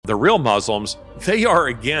the real Muslims, they are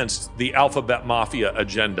against the alphabet mafia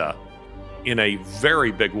agenda in a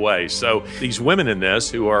very big way. So these women in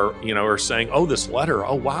this who are, are saying, oh, this letter,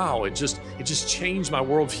 oh, wow, it just changed my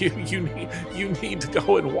worldview. You need to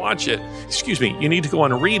go and watch it. You need to go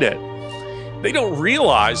and read it. They don't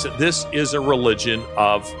realize that this is a religion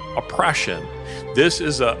of oppression. This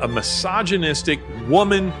is a misogynistic,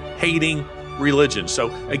 woman-hating religion.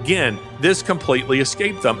 So again, this completely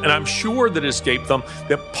escaped them. And I'm sure that it escaped them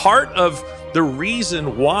that part of the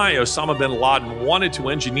reason why Osama bin Laden wanted to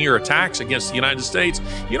engineer attacks against the United States,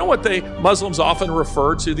 you know what Muslims often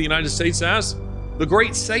refer to the United States as? The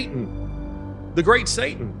Great Satan. The Great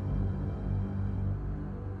Satan.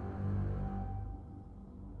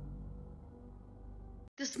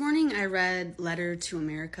 This morning I read Letter to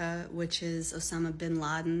America, which is Osama bin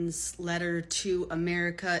Laden's letter to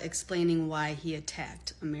America explaining why he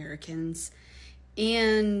attacked Americans.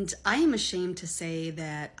 And I am ashamed to say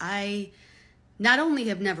that I not only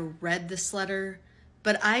have never read this letter,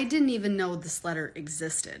 but I didn't even know this letter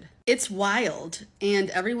existed. It's wild,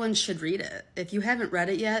 and everyone should read it. If you haven't read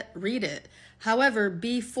it yet, read it. However,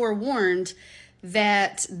 be forewarned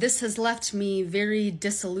that this has left me very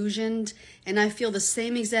disillusioned, and I feel the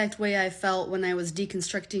same exact way I felt when I was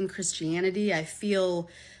deconstructing Christianity. I feel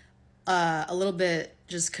a little bit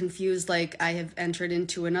just confused, like I have entered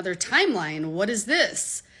into another timeline. What is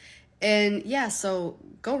this? And yeah, so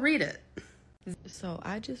go read it. So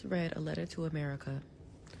I just read A Letter to America,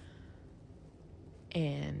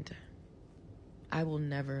 and I will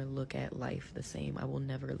never look at life the same. I will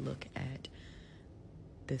never look at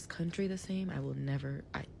this country the same.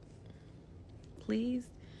 Please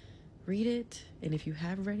read it. And if you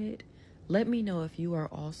have read it, let me know if you are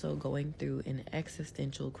also going through an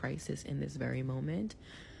existential crisis in this very moment,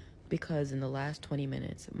 because in the last 20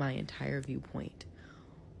 minutes, my entire viewpoint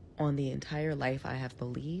on the entire life I have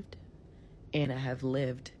believed and I have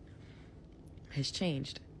lived has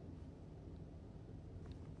changed.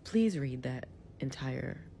 Please read that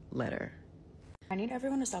entire letter. I need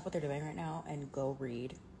everyone to stop what they're doing right now and go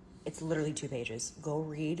read. It's literally 2 pages. Go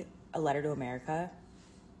read A Letter to America.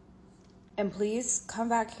 And please come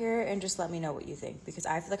back here and just let me know what you think, because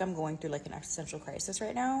I feel like I'm going through like an existential crisis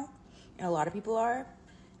right now, and a lot of people are.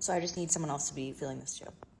 So I just need someone else to be feeling this too.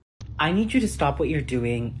 I need you to stop what you're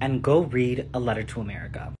doing and go read A Letter to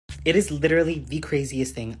America. It is literally the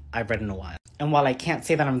craziest thing I've read in a while. And while I can't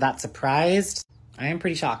say that I'm that surprised, I am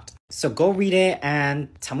pretty shocked. So go read it and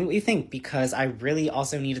tell me what you think, because I really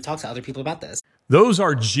also need to talk to other people about this. Those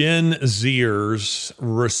are Gen Zers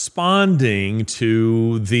responding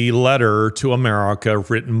to the letter to America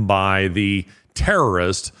written by the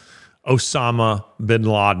terrorist Osama bin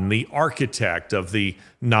Laden, the architect of the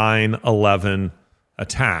 9/11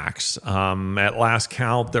 attacks. At last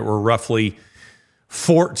count, there were roughly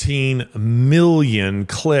 14 million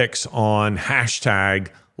clicks on hashtag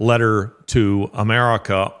Letter to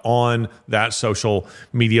America on that social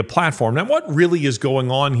media platform. Now, what really is going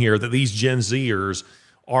on here that these Gen Zers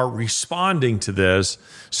are responding to this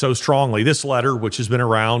so strongly? This letter, which has been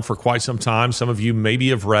around for quite some time, some of you maybe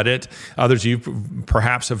have read it, others of you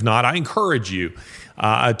perhaps have not. I encourage you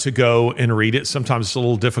to go and read it. Sometimes it's a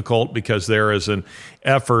little difficult because there is an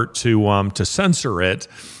effort to censor it,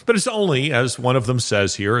 but it's only, as one of them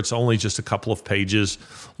says here, it's only just a couple of pages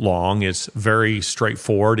long. It's very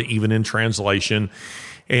straightforward, even in translation,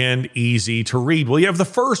 and easy to read. Well, you have the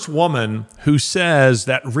first woman who says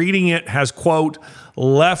that reading it has, quote,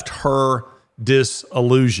 left her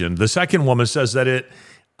disillusioned. The second woman says that it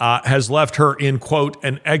has left her in, quote,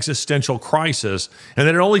 an existential crisis, and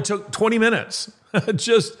that it only took 20 minutes,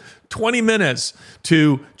 just 20 minutes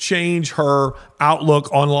to change her outlook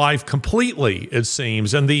on life completely, it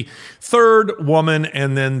seems. And the third woman,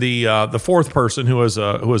 and then the fourth person, who was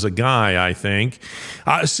a guy, I think,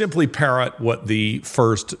 simply parrot what the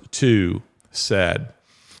first two said.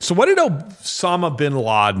 So what did Osama bin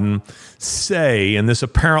Laden say in this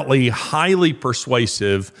apparently highly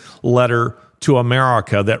persuasive letter to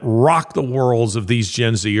America that rocked the worlds of these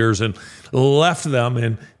Gen Zers and left them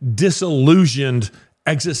in disillusioned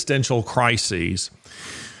existential crises?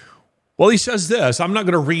 Well, he says this. I'm not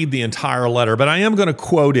going to read the entire letter, but I am going to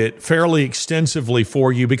quote it fairly extensively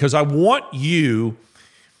for you, because I want you,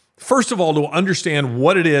 first of all, to understand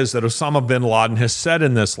what it is that Osama bin Laden has said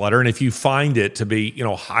in this letter. And if you find it to be,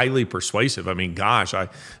 highly persuasive, I mean, gosh, I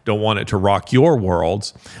don't want it to rock your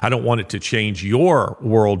worlds. I don't want it to change your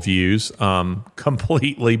worldviews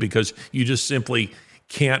completely, because you just simply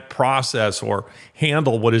can't process or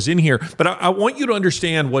handle what is in here. But I want you to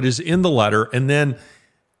understand what is in the letter, and then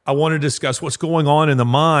I I want to discuss what's going on in the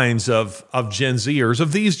minds of Gen Zers,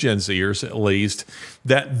 of these Gen Zers at least,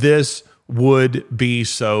 that this would be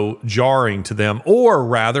so jarring to them. Or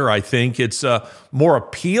rather, I think it's more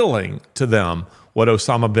appealing to them what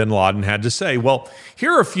Osama bin Laden had to say. Well,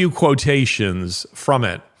 here are a few quotations from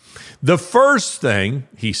it. The first thing,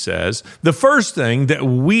 he says, the first thing that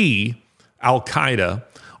we, Al-Qaeda,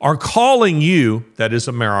 are calling you, that is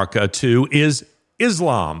America, to is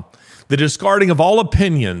Islam, the discarding of all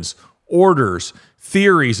opinions, orders,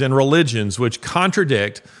 theories, and religions which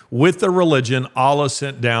contradict with the religion Allah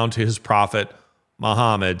sent down to his prophet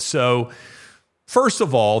Muhammad. So, first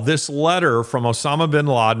of all, this letter from Osama bin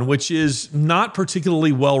Laden, which is not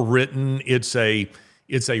particularly well written, it's a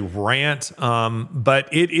rant, but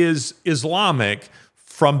it is Islamic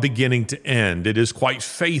from beginning to end. It is quite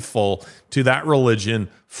faithful to that religion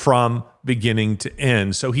from beginning to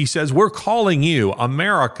end. So he says, we're calling you,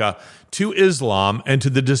 America, to Islam and to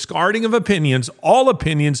the discarding of opinions, all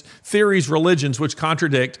opinions, theories, religions which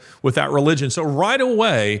contradict with that religion. So right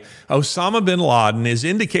away, Osama bin Laden is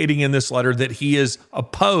indicating in this letter that he is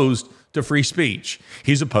opposed to free speech.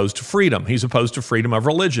 He's opposed to freedom. He's opposed to freedom of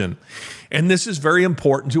religion. And this is very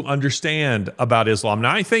important to understand about Islam.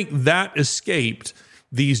 Now, I think that escaped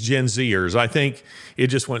these Gen Zers. I think it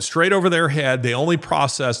just went straight over their head. They only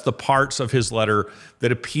processed the parts of his letter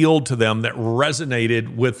that appealed to them, that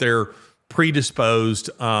resonated with their predisposed,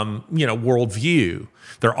 worldview,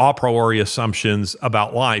 their a priori assumptions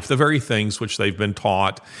about life, the very things which they've been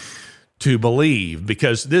taught to believe,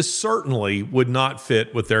 because this certainly would not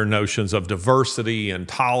fit with their notions of diversity and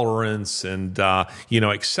tolerance and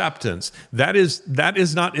acceptance. That is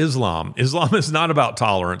not Islam. Islam is not about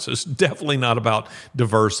tolerance. It's definitely not about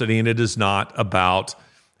diversity, and it is not about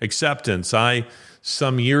acceptance. I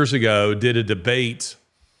some years ago did a debate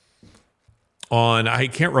on, I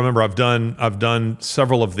can't remember, I've done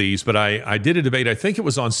several of these, but I did a debate, I think it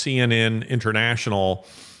was on CNN International,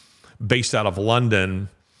 based out of London,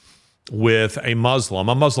 with a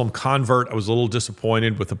Muslim convert. I was a little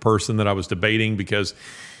disappointed with the person that I was debating because,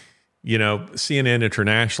 CNN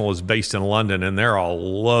International is based in London, and there are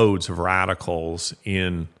loads of radicals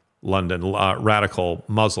in London, radical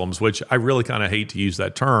Muslims, which I really kind of hate to use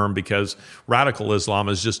that term, because radical Islam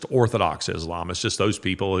is just Orthodox Islam. It's just those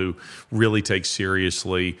people who really take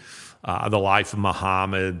seriously the life of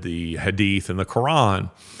Muhammad, the Hadith, and the Quran.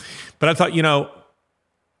 But I thought,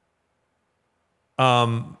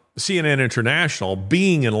 CNN International,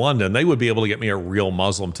 being in London, they would be able to get me a real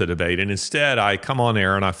Muslim to debate. And instead, I come on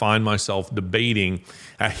air and I find myself debating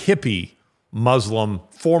a hippie Muslim,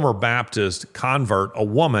 former Baptist convert, a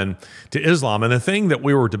woman, to Islam. And the thing that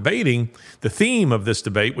we were debating, the theme of this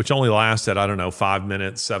debate, which only lasted, 5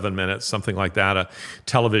 minutes, 7 minutes, something like that.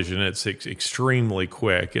 Television, it's extremely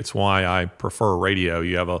quick. It's why I prefer radio.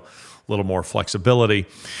 You have a little more flexibility.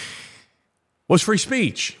 Was free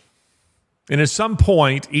speech. And at some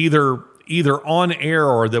point, either on air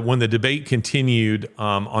or that when the debate continued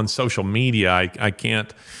on social media, I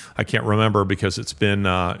can't remember because it's been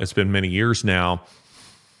many years now.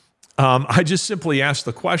 I just simply asked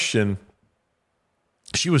the question.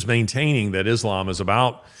 She was maintaining that Islam is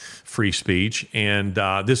about free speech, and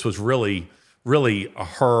this was really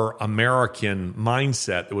her American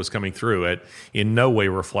mindset that was coming through. It in no way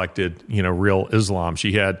reflected, real Islam.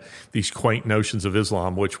 She had these quaint notions of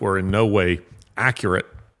Islam which were in no way accurate.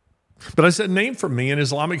 But I said, name for me an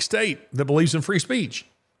Islamic state that believes in free speech.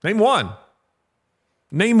 Name one.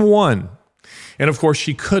 Name one. And of course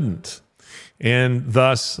she couldn't. And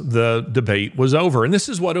thus the debate was over. And this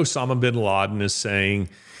is what Osama bin Laden is saying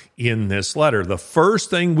in this letter. The first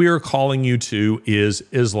thing we are calling you to is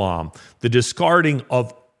Islam, the discarding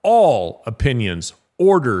of all opinions,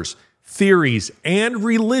 orders, theories, and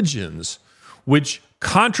religions which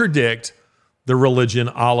contradict the religion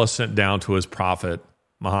Allah sent down to his prophet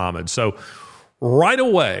Muhammad. So right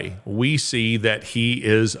away, we see that he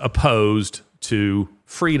is opposed to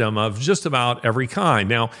freedom of just about every kind.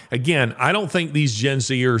 Now, again, I don't think these Gen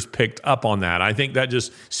Zers picked up on that. I think that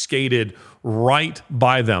just skated right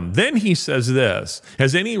by them. Then he says this,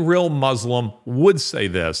 as any real Muslim would say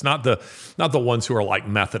this, not the ones who are like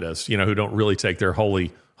Methodists, who don't really take their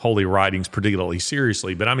holy writings particularly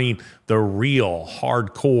seriously, but I mean the real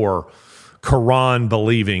hardcore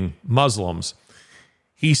Quran-believing Muslims.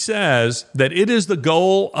 He says that it is the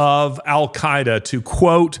goal of Al-Qaeda to,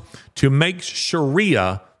 quote, to make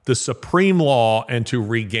Sharia the supreme law and to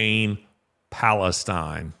regain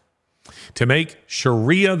Palestine. To make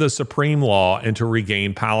Sharia the supreme law and to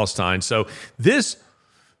regain Palestine. So this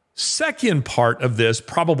second part of this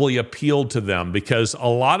probably appealed to them because a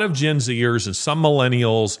lot of Gen Zers and some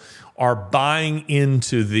millennials are buying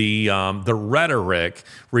into the rhetoric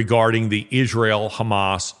regarding the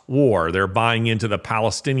Israel-Hamas war. They're buying into the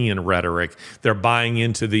Palestinian rhetoric. They're buying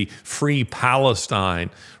into the Free Palestine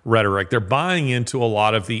rhetoric. They're buying into a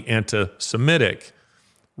lot of the anti-Semitic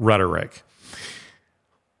rhetoric.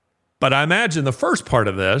 But I imagine the first part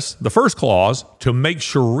of this, the first clause, to make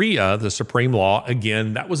Sharia the supreme law,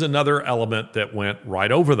 again, that was another element that went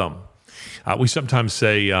right over them. We sometimes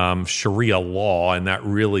say Sharia law, and that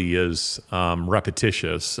really is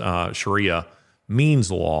repetitious. Sharia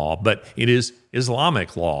means law, but it is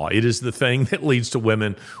Islamic law. It is the thing that leads to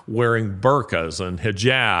women wearing burqas and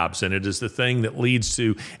hijabs, and it is the thing that leads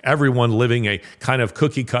to everyone living a kind of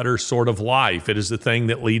cookie-cutter sort of life. It is the thing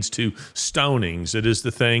that leads to stonings. It is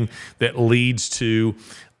the thing that leads to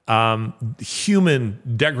human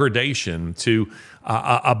degradation, to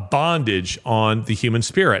a bondage on the human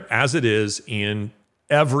spirit, as it is in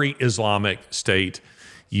every Islamic state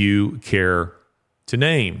you care to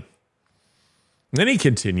name. Then he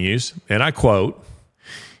continues, and I quote,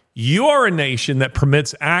 "You are a nation that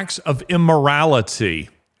permits acts of immorality,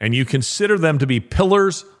 and you consider them to be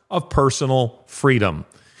pillars of personal freedom.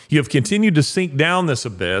 You have continued to sink down this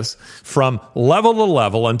abyss from level to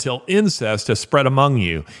level until incest has spread among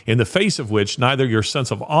you, in the face of which neither your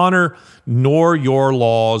sense of honor nor your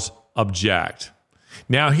laws object."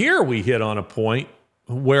 Now here we hit on a point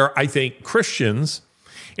where I think Christians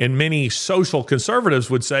and many social conservatives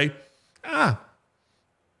would say,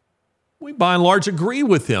 we by and large agree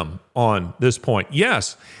with him on this point.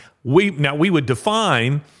 Yes, we would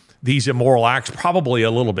define these immoral acts probably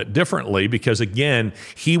a little bit differently because, again,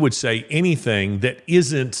 he would say anything that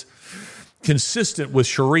isn't consistent with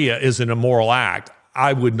Sharia is an immoral act.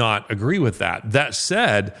 I would not agree with that. That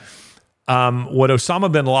said, what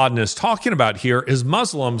Osama bin Laden is talking about here is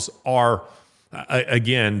Muslims are,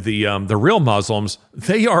 again, the real Muslims,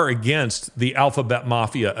 they are against the alphabet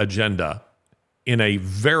mafia agenda in a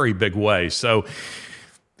very big way. So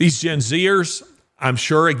these Gen Zers, I'm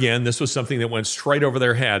sure, again, this was something that went straight over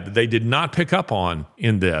their head. They did not pick up on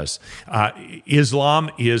in this. Islam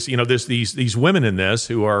is, these women in this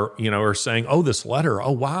who are saying, "Oh, this letter,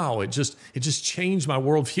 oh wow, it just changed my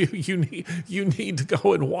worldview. You need to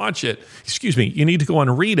go and watch it. Excuse me, you need to go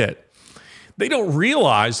and read it." They don't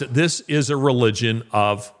realize that this is a religion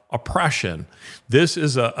of oppression. This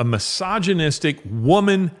is a misogynistic,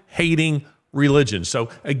 woman-hating religion. So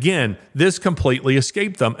again, this completely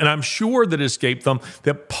escaped them. And I'm sure that it escaped them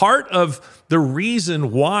that part of the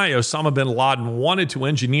reason why Osama bin Laden wanted to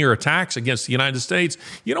engineer attacks against the United States,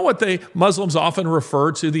 you know what Muslims often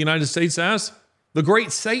refer to the United States as? The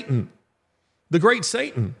Great Satan. The Great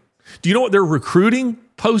Satan. Do you know what their recruiting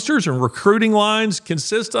posters and recruiting lines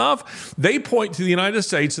consist of? They point to the United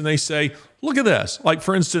States and they say, look at this. Like,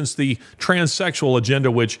 for instance, the transsexual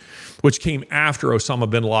agenda, which came after Osama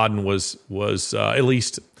bin Laden was at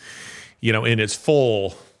least, in its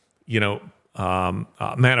full,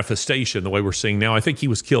 manifestation, the way we're seeing now. I think he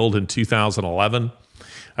was killed in 2011.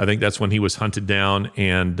 I think that's when he was hunted down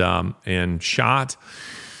and shot.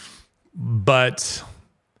 But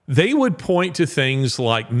they would point to things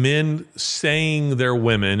like men saying they're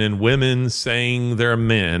women and women saying they're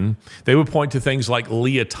men. They would point to things like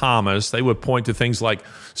Leah Thomas. They would point to things like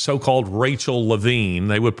so-called Rachel Levine.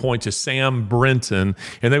 They would point to Sam Brinton.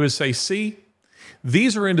 And they would say, see,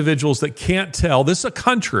 these are individuals that can't tell. This is a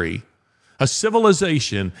country, a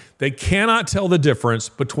civilization. They cannot tell the difference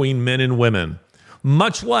between men and women,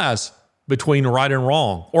 much less between right and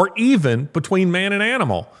wrong, or even between man and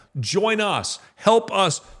animal. Join us. Help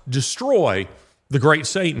us destroy the great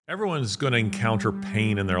Satan. Everyone's going to encounter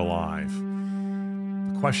pain in their life.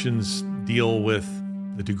 The questions deal with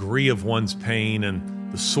the degree of one's pain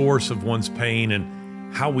and the source of one's pain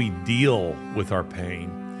and how we deal with our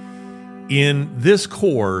pain. In this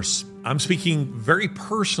course, I'm speaking very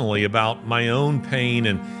personally about my own pain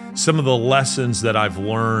and some of the lessons that I've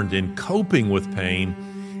learned in coping with pain,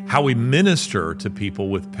 how we minister to people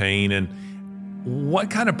with pain, and what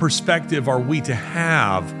kind of perspective are we to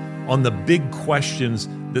have on the big questions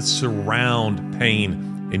that surround pain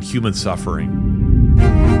and human suffering?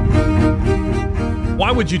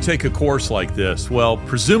 Why would you take a course like this? Well,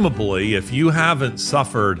 presumably, if you haven't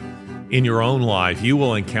suffered in your own life, you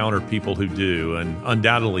will encounter people who do, and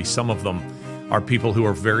undoubtedly some of them are people who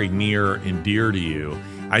are very near and dear to you.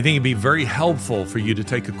 I think it'd be very helpful for you to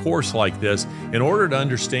take a course like this in order to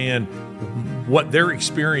understand what they're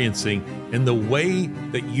experiencing and the way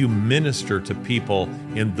that you minister to people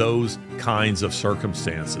in those kinds of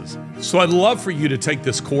circumstances. So I'd love for you to take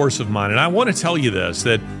this course of mine. And I want to tell you this,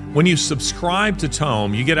 that when you subscribe to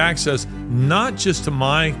Tome, you get access not just to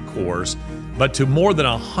my course, but to more than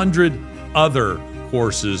 100 other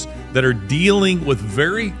courses that are dealing with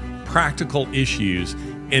very practical issues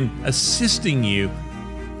and assisting you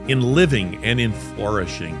in living and in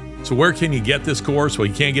flourishing. So where can you get this course? Well,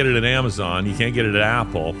 you can't get it at Amazon. You can't get it at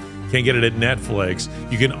Apple. You can't get it at Netflix.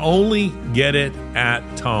 You can only get it at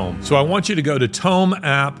Tome. So I want you to go to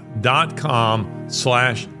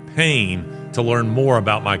tomeapp.com/pain to learn more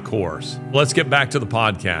about my course. Let's get back to the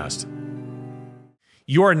podcast.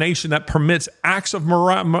 You are a nation that permits acts of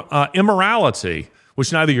immorality,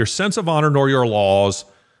 which neither your sense of honor nor your laws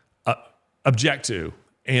object to.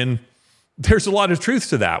 And there's a lot of truth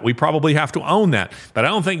to that. We probably have to own that. But I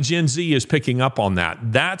don't think Gen Z is picking up on that.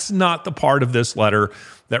 That's not the part of this letter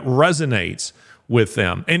that resonates with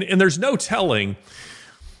them. And there's no telling.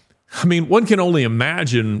 I mean, one can only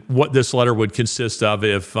imagine what this letter would consist of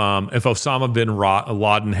if Osama bin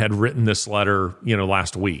Laden had written this letter,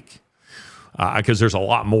 last week. Because there's a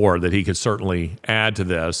lot more that he could certainly add to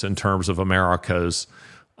this in terms of America's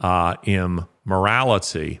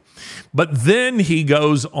immorality. But then he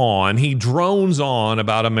goes on, he drones on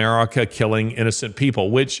about America killing innocent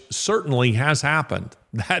people, which certainly has happened.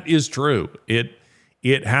 That is true. It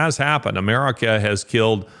has happened. America has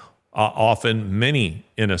killed often many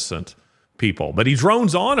innocent people. But he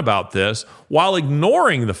drones on about this while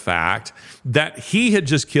ignoring the fact that he had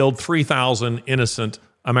just killed 3,000 innocent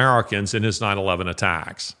Americans in his 9/11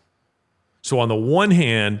 attacks. So on the one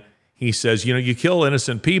hand, he says, you kill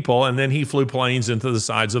innocent people, and then he flew planes into the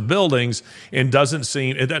sides of buildings and doesn't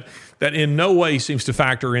seem, that in no way seems to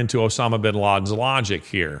factor into Osama bin Laden's logic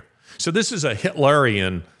here. So this is a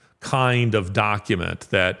Hitlerian kind of document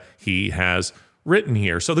that he has written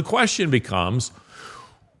here. So the question becomes,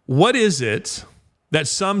 what is it that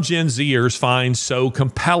some Gen Zers find so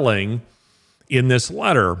compelling in this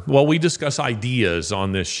letter? Well, we discuss ideas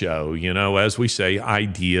on this show. As we say,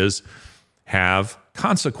 ideas have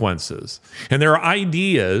consequences. And there are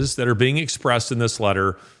ideas that are being expressed in this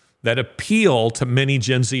letter that appeal to many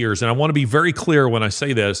Gen Zers. And I want to be very clear when I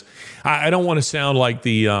say this. I don't want to sound like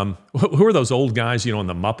the, who are those old guys, in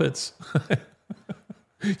the Muppets?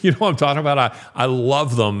 You know what I'm talking about? I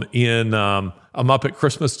love them in A Muppet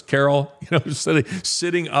Christmas Carol,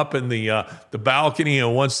 sitting up in the balcony,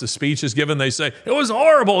 and once the speech is given, they say, it was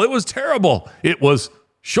horrible, it was terrible, it was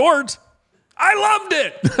short, I loved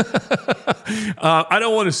it. I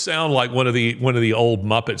don't want to sound like one of the old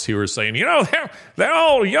Muppets who were saying, they're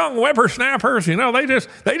all young whippersnappers,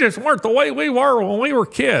 they just weren't the way we were when we were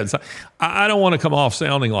kids. I don't want to come off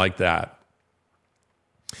sounding like that.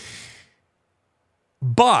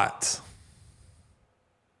 But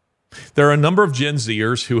there are a number of Gen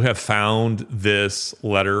Zers who have found this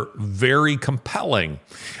letter very compelling.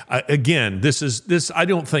 Again, I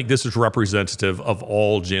don't think this is representative of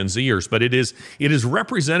all Gen Zers, but it is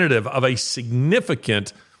representative of a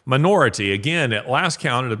significant minority. Again, at last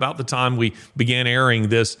count, at about the time we began airing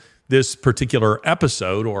this particular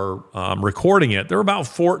episode or recording it, there were about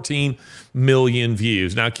 14 million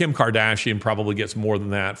views. Now, Kim Kardashian probably gets more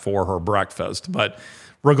than that for her breakfast, but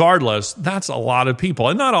regardless, that's a lot of people.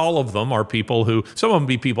 And not all of them are people who, some of them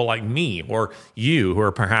be people like me or you who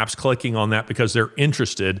are perhaps clicking on that because they're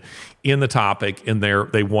interested in the topic and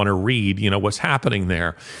they want to read, what's happening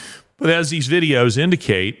there. But as these videos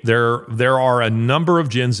indicate, there are a number of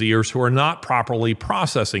Gen Zers who are not properly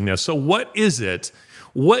processing this. So what is it?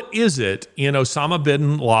 What is it in Osama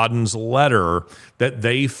bin Laden's letter that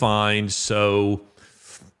they find so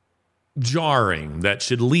jarring, that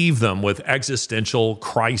should leave them with existential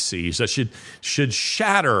crises, that should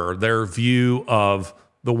shatter their view of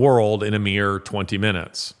the world in a mere 20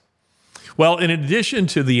 minutes? Well, in addition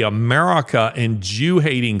to the America and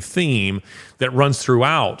Jew-hating theme that runs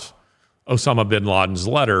throughout Osama bin Laden's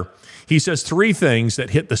letter, he says three things that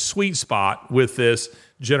hit the sweet spot with this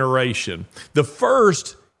generation. The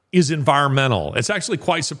first is environmental. It's actually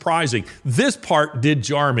quite surprising. This part did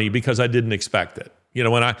jar me because I didn't expect it.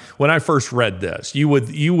 When I first read this, you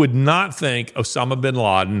would not think Osama bin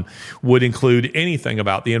Laden would include anything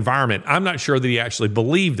about the environment. I'm not sure that he actually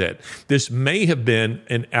believed it. This may have been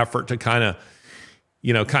an effort to kind of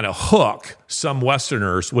hook some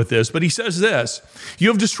Westerners with this, but he says this: you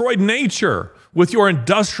have destroyed nature with your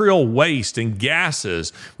industrial waste and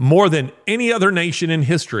gases more than any other nation in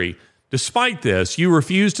history. Despite this, you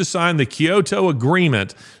refuse to sign the Kyoto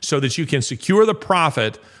Agreement so that you can secure the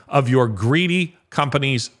profit of your greedy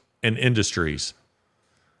companies and industries.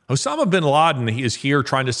 Osama bin Laden, he is here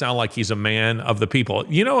trying to sound like he's a man of the people.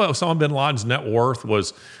 You know, Osama bin Laden's net worth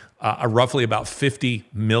was roughly about 50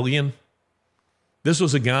 million. This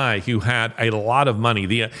was a guy who had a lot of money.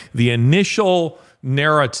 The initial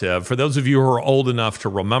narrative, for those of you who are old enough to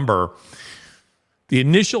remember, the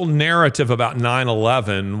initial narrative about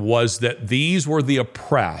 9/11 was that these were the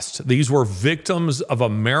oppressed. These were victims of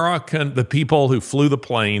the people who flew the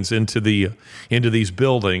planes into these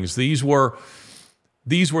buildings. These were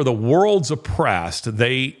the world's oppressed.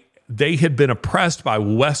 They had been oppressed by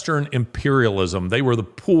Western imperialism. They were the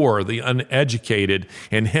poor, the uneducated,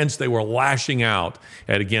 and hence they were lashing out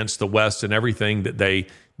against the West and everything that they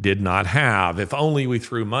did not have. If only we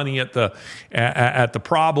threw money at the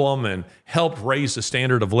problem and helped raise the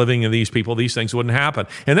standard of living of these people, these things wouldn't happen.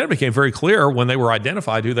 And then it became very clear when they were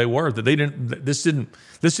identified who they were that this didn't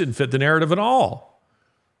fit the narrative at all.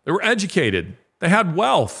 They were educated. They had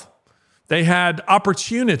wealth. They had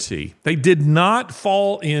opportunity. They did not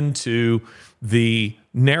fall into the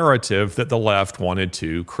narrative that the left wanted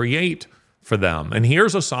to create for them. And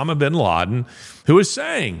here's Osama bin Laden, who is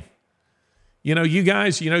saying, you know, you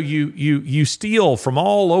guys, you steal from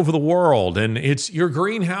all over the world, and it's your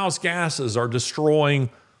greenhouse gases are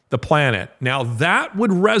destroying the planet. Now, that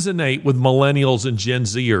would resonate with millennials and Gen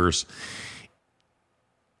Zers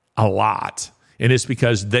a lot. And it's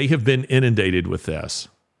because they have been inundated with this.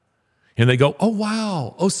 And they go, oh,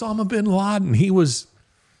 wow, Osama bin Laden, he was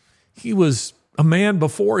a man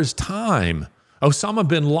before his time. Osama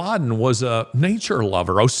bin Laden was a nature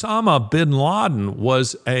lover. Osama bin Laden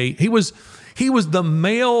was he was the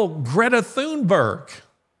male Greta Thunberg.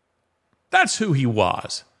 That's who he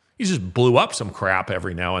was. He just blew up some crap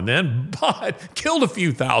every now and then, but killed a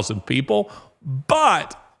few thousand people.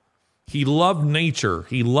 But he loved nature.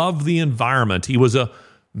 He loved the environment. He was a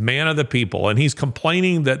man of the people, and he's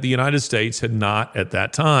complaining that the United States had not, at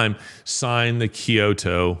that time, signed the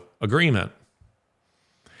Kyoto Agreement.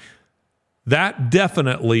 That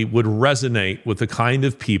definitely would resonate with the kind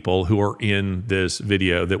of people who are in this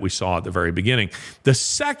video that we saw at the very beginning. The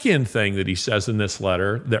second thing that he says in this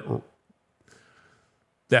letter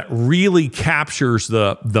that really captures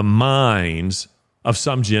the minds of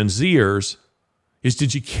some Gen Zers is,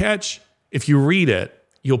 did you catch, if you read it,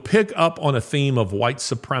 you'll pick up on a theme of white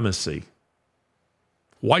supremacy.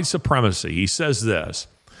 White supremacy. He says this: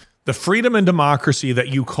 the freedom and democracy that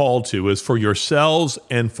you call to is for yourselves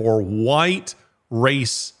and for white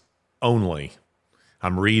race only.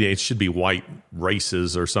 I'm reading, it should be white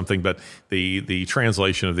races or something, but the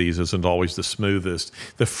translation of these isn't always the smoothest.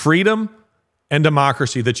 The freedom and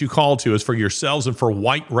democracy that you call to is for yourselves and for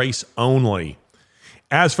white race only.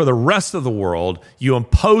 As for the rest of the world, you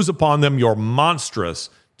impose upon them your monstrous,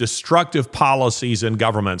 destructive policies and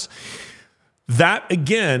governments. That,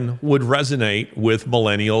 again, would resonate with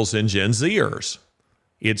millennials and Gen Zers.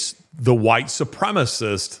 It's the white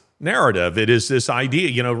supremacist narrative. It is this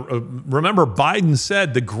idea, remember Biden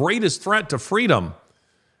said the greatest threat to freedom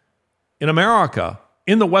in America,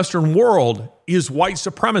 in the Western world, is white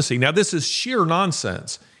supremacy. Now, this is sheer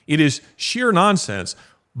nonsense. It is sheer nonsense.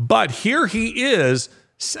 But here he is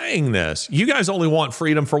saying this. You guys only want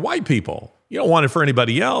freedom for white people. You don't want it for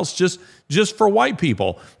anybody else, just for white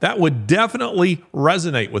people. That would definitely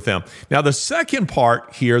resonate with them. Now, the second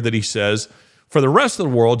part here that he says, for the rest of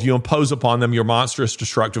the world, you impose upon them your monstrous,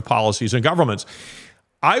 destructive policies and governments.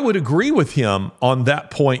 I would agree with him on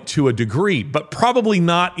that point to a degree, but probably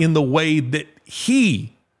not in the way that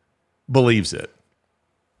he believes it.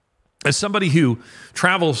 As somebody who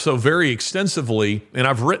travels so very extensively, and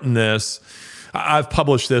I've written this, I've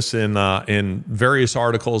published this in various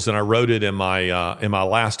articles, and I wrote it in my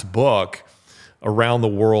last book, Around the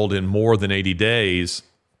World in More Than 80 Days.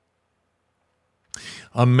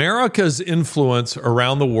 America's influence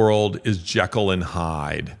around the world is Jekyll and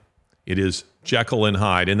Hyde. It is Jekyll and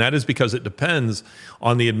Hyde, and that is because it depends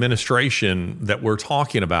on the administration that we're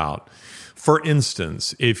talking about. For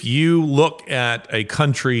instance, if you look at a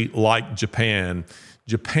country like Japan,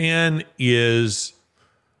 Japan is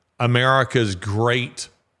America's great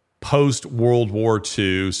post-World War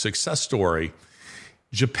II success story.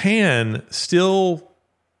 Japan still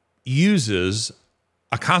uses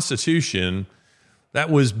a constitution that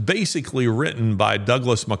was basically written by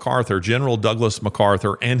Douglas MacArthur, General Douglas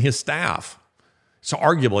MacArthur, and his staff. It's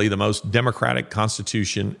arguably the most democratic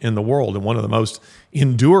constitution in the world and one of the most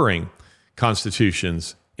enduring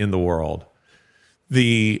constitutions in the world.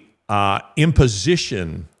 The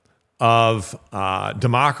imposition of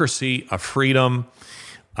democracy, of freedom,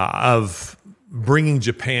 of bringing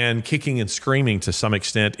Japan kicking and screaming to some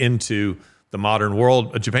extent into the modern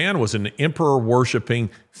world. Japan was an emperor-worshiping,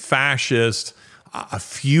 fascist, a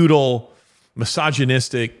feudal,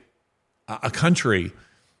 misogynistic country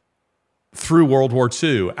through World War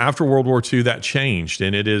II. After World War II, that changed,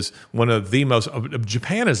 and it is one of the most.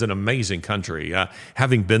 Japan is an amazing country.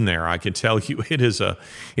 Having been there, I can tell you it is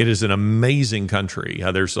an amazing country.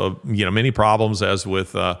 There's many problems as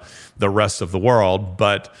with the rest of the world,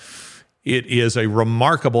 but it is a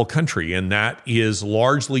remarkable country, and that is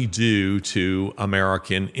largely due to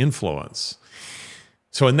American influence.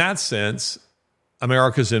 So, in that sense,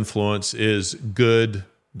 America's influence is good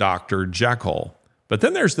Dr. Jekyll. But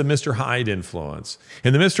then there's the Mr. Hyde influence.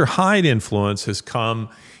 And the Mr. Hyde influence has come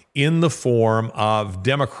in the form of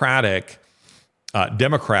Democrat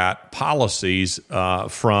policies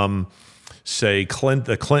from, say,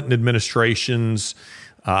 the Clinton administrations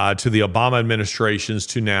to the Obama administrations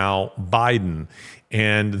to now Biden.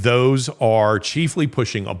 And those are chiefly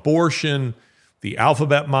pushing abortion, the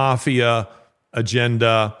alphabet mafia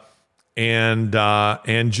agenda, and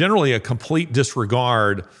generally a complete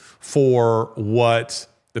disregard for what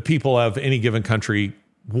the people of any given country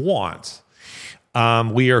want.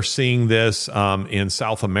 We are seeing this in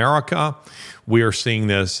South America. We are seeing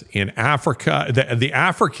this in Africa. The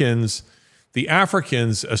Africans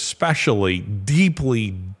especially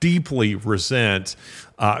deeply, deeply resent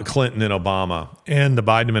Clinton and Obama and the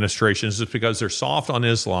Biden administration just because they're soft on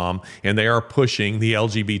Islam and they are pushing the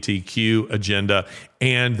LGBTQ agenda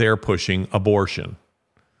and they're pushing abortion.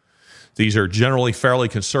 These are generally fairly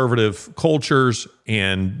conservative cultures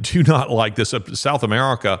and do not like this. South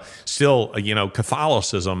America, still,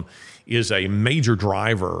 Catholicism is a major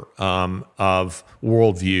driver of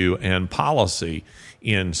worldview and policy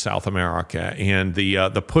in South America. And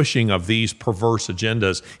the pushing of these perverse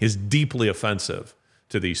agendas is deeply offensive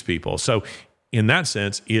to these people. So in that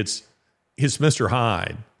sense, it's Mr.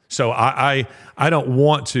 Hyde. So I don't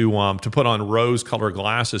want to put on rose-colored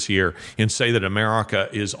glasses here and say that America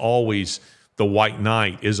is always the white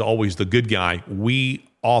knight, is always the good guy. We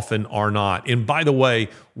often are not. And by the way,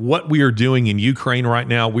 what we are doing in Ukraine right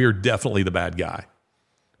now, we are definitely the bad guy.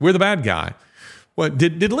 We're the bad guy. What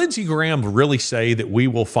did Lindsey Graham really say that we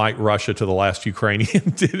will fight Russia to the last Ukrainian?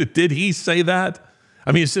 Did he say that?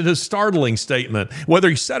 I mean, it's a startling statement. Whether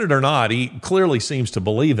he said it or not, he clearly seems to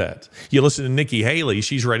believe it. You listen to Nikki Haley,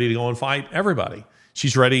 she's ready to go and fight everybody.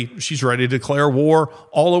 She's ready to declare war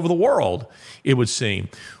all over the world, it would seem.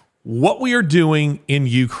 What we are doing in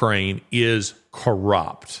Ukraine is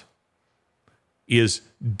corrupt, is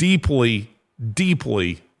deeply,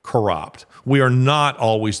 deeply corrupt. We are not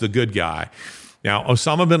always the good guy. Now,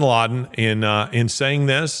 Osama bin Laden, in saying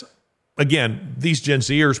this, again, these Gen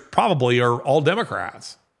Zers probably are all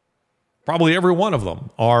Democrats. Probably every one of them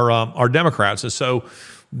are Democrats. And so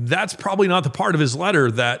that's probably not the part of his letter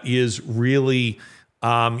that is really,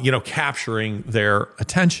 capturing their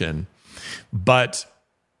attention. But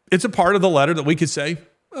it's a part of the letter that we could say,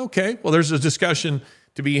 okay, well, there's a discussion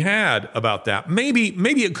to be had about that. Maybe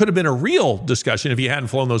it could have been a real discussion if you hadn't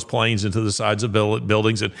flown those planes into the sides of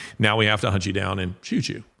buildings and now we have to hunt you down and shoot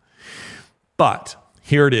you. But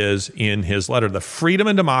here it is in his letter. The freedom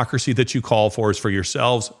and democracy that you call for is for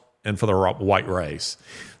yourselves and for the white race.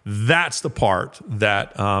 That's the part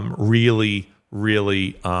that really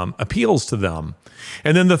appeals to them.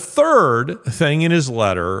 And then the third thing in his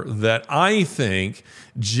letter that I think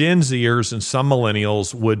Gen Zers and some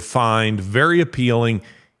millennials would find very appealing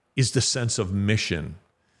is the sense of mission.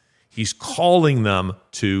 He's calling them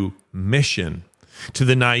to mission. To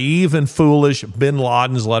the naive and foolish, bin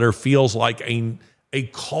Laden's letter feels like a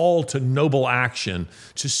call to noble action,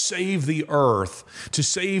 to save the earth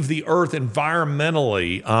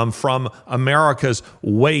environmentally from America's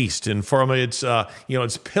waste and from its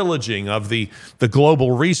pillaging of the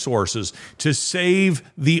global resources, to save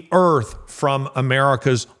the earth from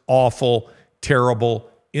America's awful, terrible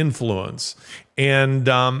influence. And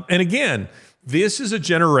again, this is a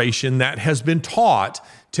generation that has been taught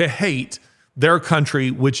to hate their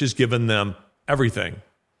country, which has given them everything.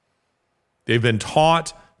 They've been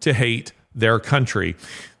taught to hate their country.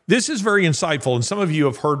 This is very insightful, and some of you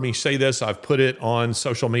have heard me say this. I've put it on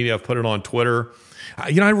social media. I've put it on Twitter. I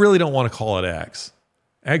really don't want to call it X.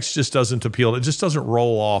 X just doesn't appeal. It just doesn't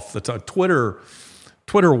roll off the tongue. Twitter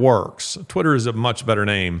works. Twitter is a much better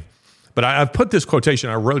name. But I've put this quotation.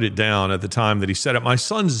 I wrote it down at the time that he said it. My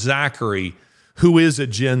son Zachary, who is a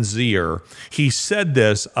Gen Zer, he said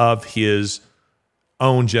this of his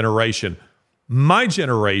own generation. My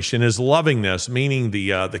generation is loving this, meaning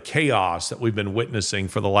the chaos that we've been witnessing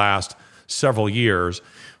for the last several years.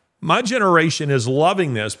 My generation is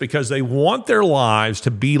loving this because they want their lives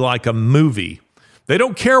to be like a movie. They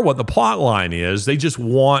don't care what the plot line is. They just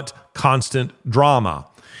want constant drama.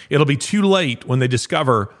 It'll be too late when they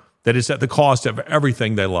discover that it's at the cost of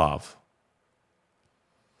everything they love.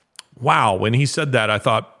 Wow, when he said that, I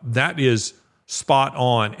thought that is spot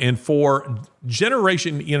on. And for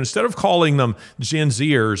generation, instead of calling them Gen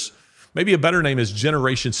Zers, maybe a better name is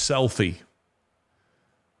Generation Selfie.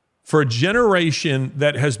 For a generation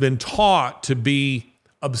that has been taught to be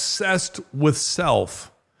obsessed with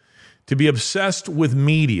self, to be obsessed with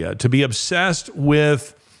media, to be obsessed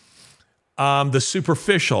with the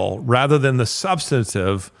superficial rather than the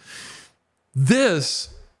substantive,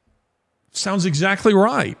 this sounds exactly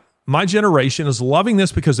right. My generation is loving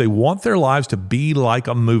this because they want their lives to be like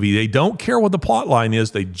a movie. They don't care what the plot line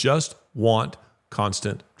is. They just want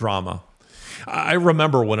constant drama. I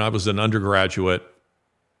remember when I was an undergraduate,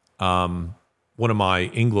 one of my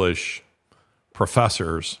English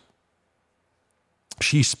professors,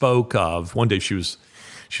 she spoke of, one day she was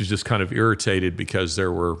just kind of irritated because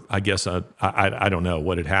there were, I guess, I don't know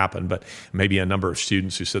what had happened, but maybe a number of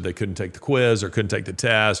students who said they couldn't take the quiz or couldn't take the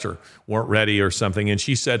test or weren't ready or something. And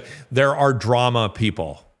she said, there are drama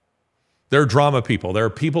people. There are drama people. There are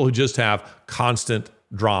people who just have constant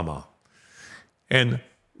drama. And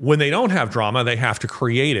when they don't have drama, they have to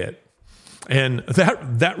create it. And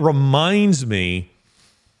that reminds me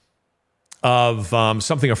of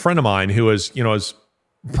something a friend of mine who is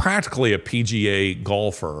practically a PGA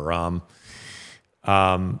golfer.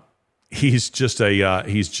 He's just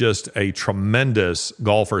a tremendous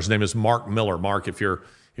golfer. His name is Mark Miller. Mark, if you're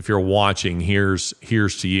watching, here's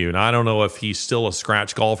to you. And I don't know if he's still a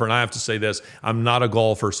scratch golfer. And I have to say this, I'm not a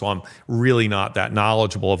golfer, so I'm really not that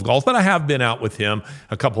knowledgeable of golf. But I have been out with him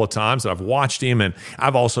a couple of times, and I've watched him, and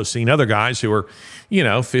I've also seen other guys who are,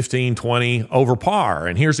 15, 20 over par.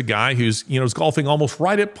 And here's a guy who's, is golfing almost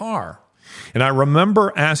right at par. And I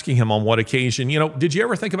remember asking him on one occasion, did you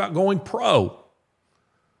ever think about going pro?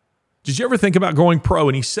 Did you ever think about going pro?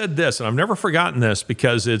 And he said this, and I've never forgotten this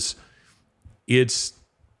because it's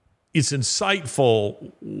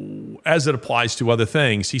insightful as it applies to other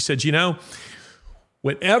things. He said,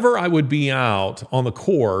 whenever I would be out on the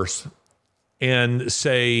course and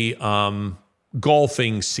say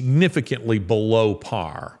golfing significantly below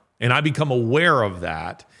par, and I become aware of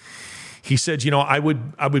that, he said, I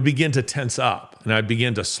would begin to tense up, and I'd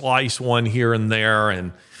begin to slice one here and there,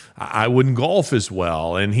 and I wouldn't golf as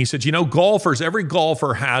well. And he said, every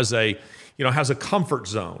golfer has a comfort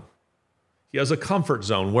zone. He has a comfort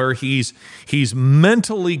zone where he's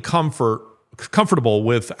mentally comfortable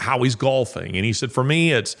with how he's golfing. And he said, for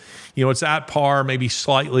me, it's at par, maybe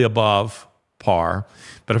slightly above par.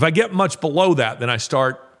 But if I get much below that, then I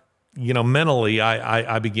start, mentally,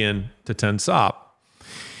 I begin to tense up.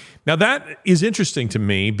 Now, that is interesting to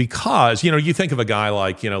me because, you think of a guy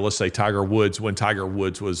like, let's say Tiger Woods, when Tiger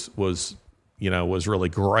Woods was really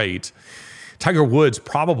great. Tiger Woods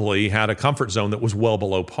probably had a comfort zone that was well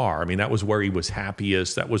below par. I mean, that was where he was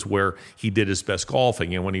happiest. That was where he did his best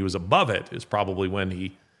golfing. And when he was above it is probably when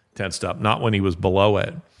he tensed up, not when he was below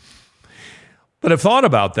it. But I've thought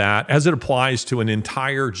about that as it applies to an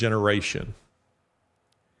entire generation.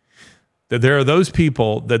 That there are those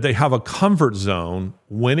people that they have a comfort zone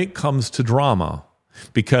when it comes to drama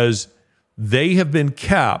because they have been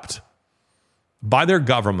kept by their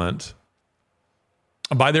government,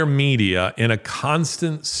 by their media, in a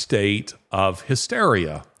constant state of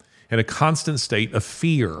hysteria, in a constant state of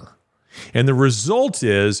fear. And the result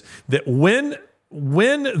is that when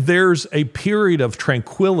there's a period of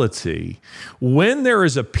tranquility, when there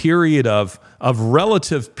is a period of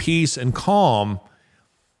relative peace and calm,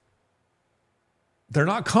 they're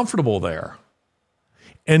not comfortable there.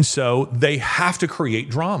 And so they have to create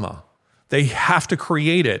drama. They have to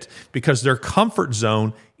create it because their comfort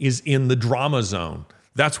zone is in the drama zone.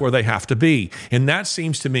 That's where they have to be. And that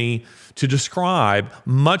seems to me to describe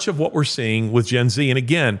much of what we're seeing with Gen Z. And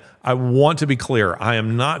again, I want to be clear. I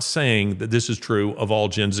am not saying that this is true of all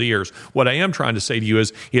Gen Zers. What I am trying to say to you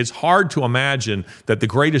is it's hard to imagine that the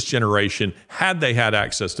greatest generation, had they had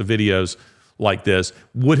access to videos like this,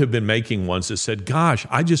 would have been making ones that said, gosh,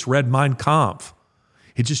 I just read Mein Kampf.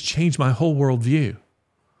 It just changed my whole worldview.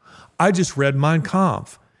 I just read Mein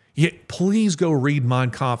Kampf. Please go read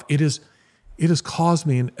Mein Kampf. It has caused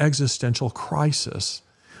me an existential crisis.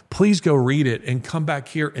 Please go read it and come back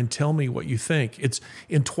here and tell me what you think. It's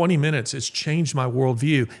in 20 minutes, it's changed my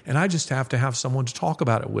worldview, and I just have to have someone to talk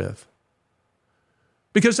about it with.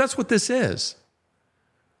 Because that's what this is.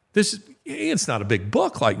 It's not a big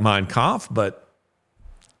book like Mein Kampf, but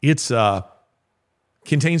it's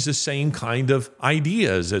contains the same kind of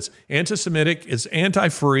ideas. It's anti-Semitic, it's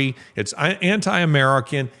anti-free, it's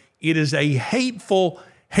anti-American. It is a hateful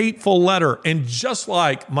letter. And just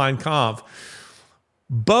like Mein Kampf,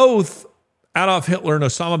 both Adolf Hitler and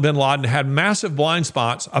Osama bin Laden had massive blind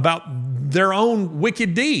spots about their own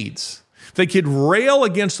wicked deeds. They could rail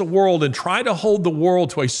against the world and try to hold the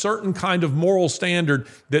world to a certain kind of moral standard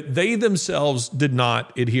that they themselves did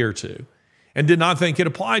not adhere to and did not think it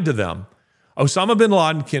applied to them. Osama bin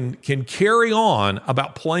Laden can carry on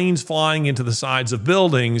about planes flying into the sides of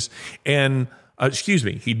buildings and,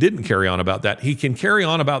 he didn't carry on about that. He can carry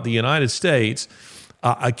on about the United States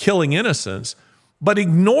killing innocents, but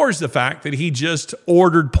ignores the fact that he just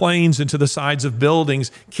ordered planes into the sides of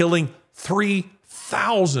buildings, killing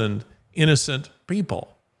 3,000 innocent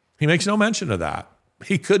people. He makes no mention of that.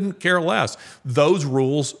 He couldn't care less. Those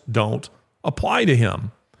rules don't apply to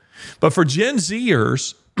him. But for Gen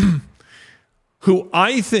Zers, who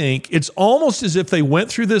I think it's almost as if they went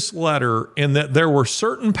through this letter and that there were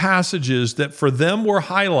certain passages that for them were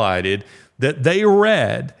highlighted that they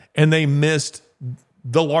read and they missed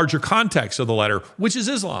the larger context of the letter, which is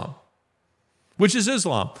Islam. You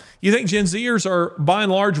think Gen Zers are, by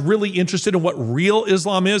and large, really interested in what real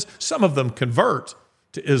Islam is? Some of them convert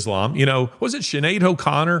to Islam. Was it Sinead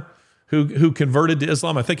O'Connor who converted to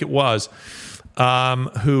Islam? I think it was. And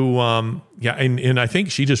I think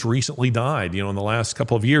she just recently died, in the last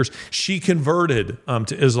couple of years. She converted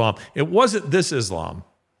to Islam. It wasn't this Islam.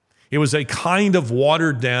 It was a kind of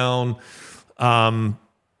watered down,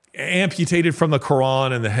 amputated from the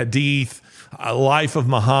Quran and the Hadith, life of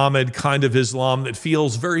Muhammad kind of Islam that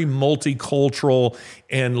feels very multicultural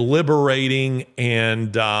and liberating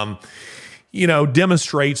and,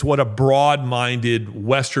 demonstrates what a broad-minded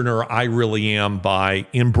Westerner I really am by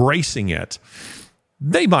embracing it.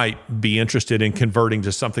 They might be interested in converting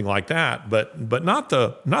to something like that, but not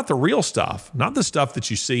the real stuff, not the stuff that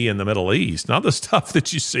you see in the Middle East, not the stuff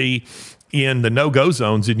that you see in the no-go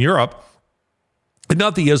zones in Europe, and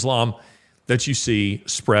not the Islam that you see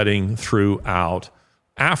spreading throughout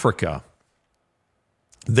Africa.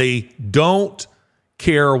 They don't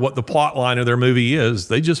care what the plot line of their movie is.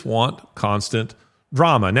 They just want constant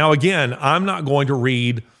drama. Now, again, I'm not going to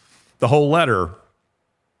read the whole letter,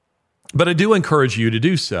 but I do encourage you to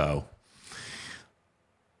do so.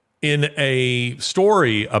 In a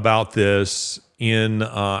story about this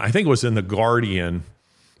I think it was in The Guardian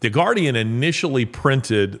initially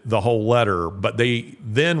printed the whole letter, but they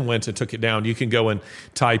then went and took it down. You can go and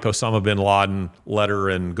type Osama bin Laden letter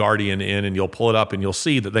and Guardian in, and you'll pull it up, and you'll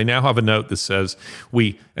see that they now have a note that says,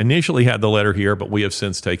 we initially had the letter here, but we have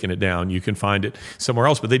since taken it down. You can find it somewhere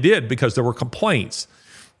else. But they did because there were complaints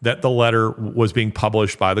that the letter was being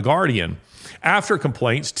published by The Guardian. After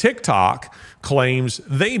complaints, TikTok claims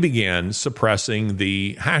they began suppressing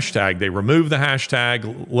the hashtag. They removed the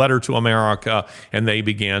hashtag Letter to America, and they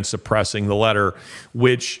began suppressing the letter,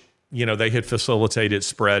 which they had facilitated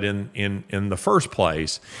spread in the first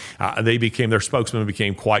place. Their spokesman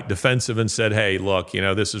became quite defensive and said, hey, look,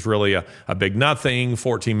 this is really a big nothing.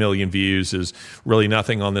 14 million views is really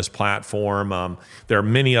nothing on this platform. There are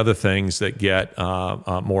many other things that get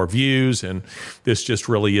more views, and this just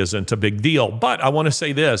really isn't a big deal. But I want to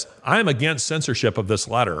say this. I'm against censorship of this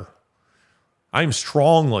letter. I'm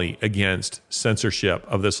strongly against censorship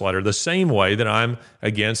of this letter, the same way that I'm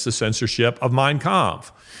against the censorship of Mein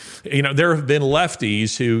Kampf. There have been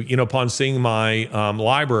lefties who, upon seeing my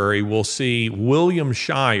library, will see William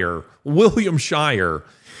Shire,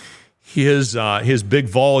 his big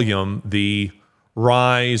volume, The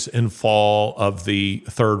Rise and Fall of the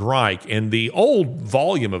Third Reich. And the old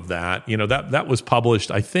volume of that, that was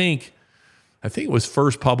published, I think it was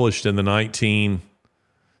first published in the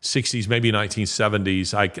 1960s, maybe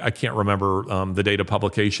 1970s. I can't remember the date of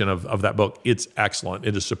publication of that book. It's excellent.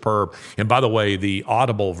 It is superb. And by the way, the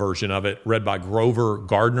Audible version of it, read by Grover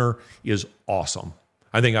Gardner, is awesome.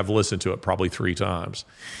 I think I've listened to it probably 3 times.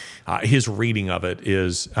 His reading of it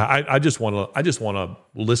is, I just want to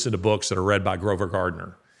listen to books that are read by Grover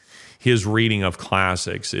Gardner. His reading of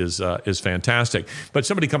classics is fantastic. But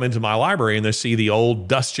somebody come into my library and they see the old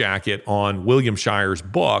dust jacket on William Shire's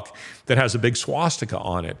book that has a big swastika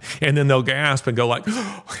on it. And then they'll gasp and go like,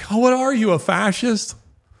 oh, what are you, a fascist?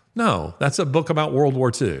 No, that's a book about World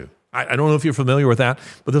War II. I don't know if you're familiar with that,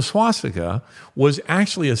 but the swastika was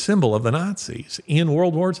actually a symbol of the Nazis in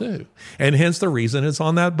World War II. And hence the reason it's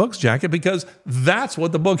on that book's jacket, because that's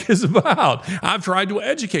what the book is about. I've tried to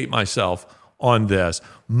educate myself on this.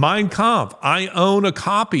 Mein Kampf. I own a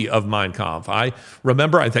copy of Mein Kampf. I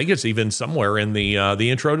remember, I think it's even somewhere in the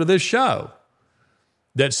intro to this show,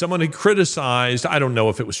 that someone had criticized, I don't know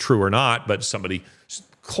if it was true or not, but somebody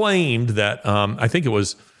claimed that, I think it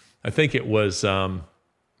was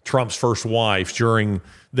Trump's first wife, during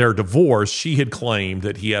their divorce, she had claimed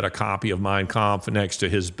that he had a copy of Mein Kampf next to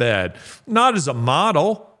his bed, not as a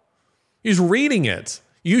model. He's reading it.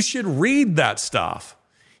 You should read that stuff.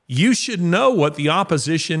 You should know what the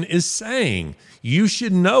opposition is saying. You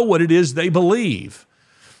should know what it is they believe.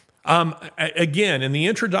 Again, in the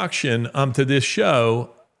introduction to this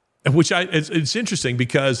show, it's interesting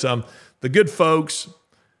because the good folks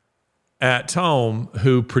at Tome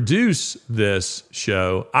who produce this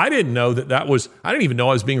show, I didn't know I didn't even know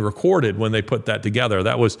I was being recorded when they put that together.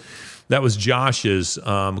 That was Josh's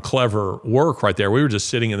clever work right there. We were just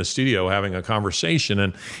sitting in the studio having a conversation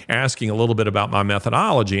and asking a little bit about my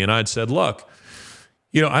methodology. And I'd said, look,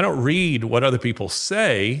 I don't read what other people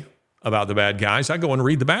say about the bad guys. I go and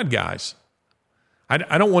read the bad guys.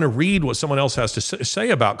 I don't want to read what someone else has to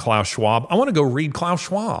say about Klaus Schwab. I want to go read Klaus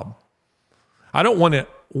Schwab. I don't want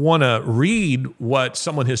to read what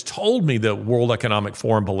someone has told me the World Economic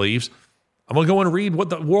Forum believes. I'm going to go and read what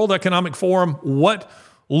the World Economic Forum, what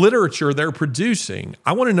literature they're producing.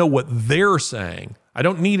 I want to know what they're saying. I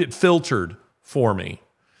don't need it filtered for me.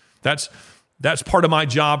 That's part of my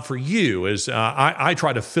job for you. Is I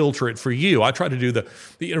try to filter it for you. I try to do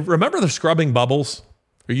remember the scrubbing bubbles?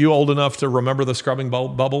 Are you old enough to remember the scrubbing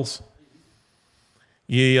bubbles?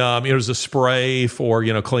 It was a spray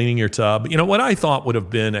for, cleaning your tub. What I thought would have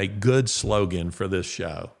been a good slogan for this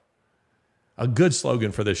show. A good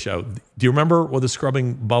slogan for this show. Do you remember what the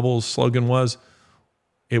scrubbing bubbles slogan was?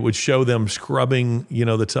 It would show them scrubbing,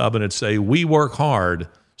 the tub, and it'd say, "We work hard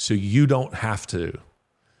so you don't have to."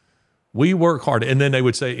 We work hard. And then they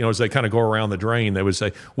would say, as they kind of go around the drain, they would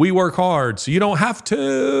say, "We work hard so you don't have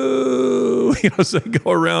to." As they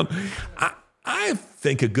go around. I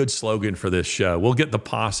think a good slogan for this show, we'll get the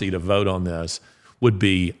posse to vote on this, would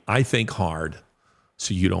be, "I think hard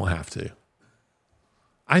so you don't have to."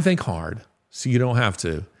 I think hard so you don't have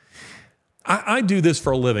to. I do this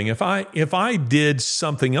for a living. If I did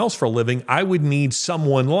something else for a living, I would need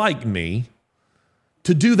someone like me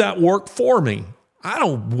to do that work for me. I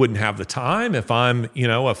wouldn't have the time if I'm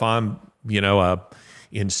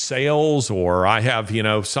in sales, or I have,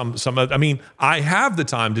 I have the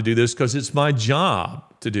time to do this because it's my job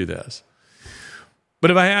to do this.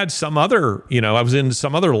 But if I had some other, I was in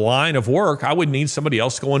some other line of work, I would need somebody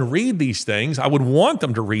else to go and read these things. I would want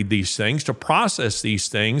them to read these things, to process these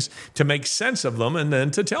things, to make sense of them, and then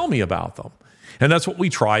to tell me about them. And that's what we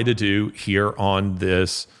try to do here on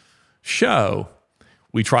this show.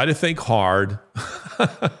 We try to think hard.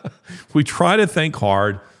 We try to think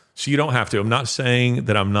hard so you don't have to. I'm not saying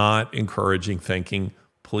that I'm not encouraging thinking.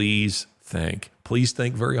 Please think. Please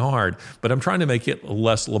think very hard. But I'm trying to make it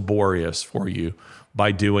less laborious for you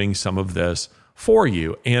by doing some of this for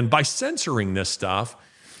you. And by censoring this stuff,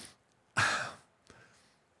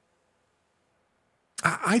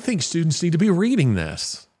 I think students need to be reading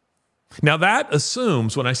this. Now, that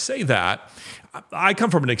assumes, when I say that, I come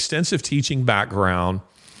from an extensive teaching background,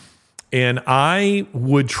 and I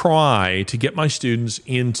would try to get my students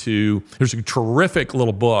into, there's a terrific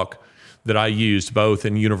little book that I used both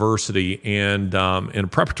in university and in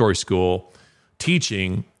preparatory school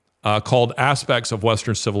teaching called Aspects of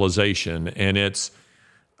Western Civilization. And it's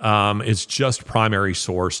just primary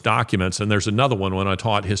source documents. And there's another one when I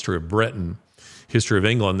taught history of Britain, history of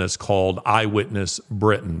England, that's called Eyewitness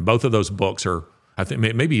Britain. Both of those books are, I think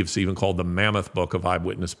maybe it's even called the Mammoth Book of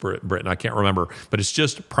Eyewitness Britain. I can't remember, but it's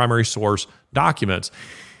just primary source documents.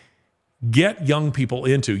 Get young people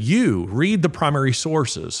read the primary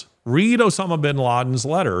sources. Read Osama bin Laden's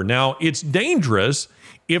letter. Now, it's dangerous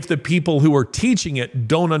if the people who are teaching it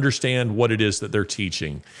don't understand what it is that they're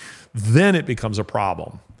teaching. Then it becomes a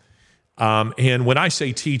problem. And when I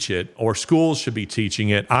say teach it, or schools should be teaching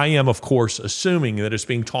it, I am, of course, assuming that it's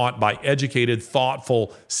being taught by educated,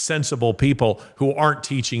 thoughtful, sensible people who aren't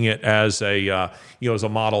teaching it as a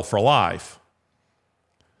model for life.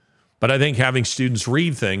 But I think having students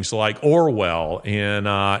read things like Orwell and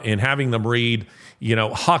having them read,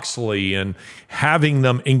 Huxley, and having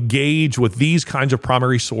them engage with these kinds of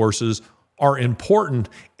primary sources are important.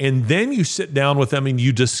 And then you sit down with them and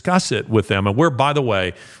you discuss it with them. And by the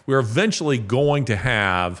way, we're eventually going to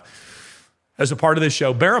have, as a part of this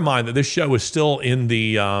show, bear in mind that this show is still in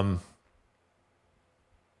the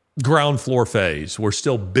ground floor phase. We're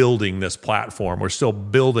still building this platform. We're still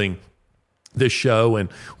building this show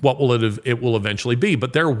and what it will eventually be.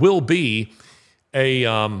 But there will be a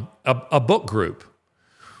book group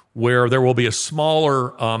where there will be a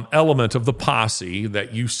smaller element of the posse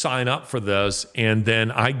that you sign up for this, and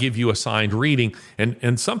then I give you assigned reading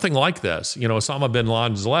and something like this, Osama bin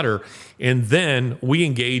Laden's letter, and then we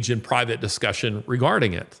engage in private discussion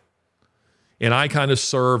regarding it. and I kind of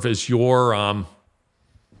serve as your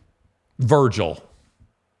Virgil.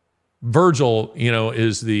 Virgil,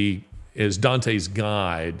 is Dante's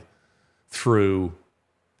guide through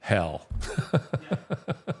hell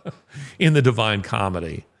in the Divine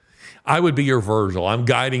Comedy. I would be your Virgil. I'm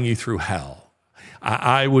guiding you through hell.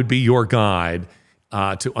 I would be your guide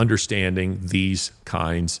to understanding these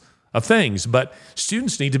kinds of things. But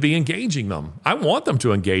students need to be engaging them. I want them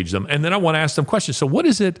to engage them. And then I want to ask them questions. So what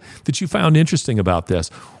is it that you found interesting about this?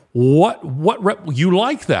 What you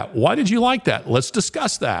like that? Why did you like that? Let's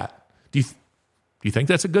discuss that. Do you think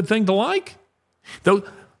that's a good thing to like? Though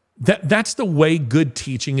that's the way good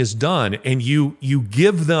teaching is done. And you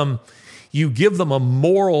give them a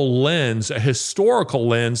moral lens, a historical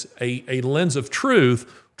lens, a lens of truth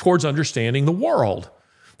towards understanding the world.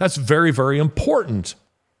 That's very, very important.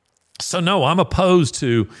 So no, I'm opposed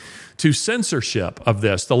to censorship of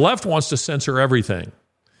this. The left wants to censor everything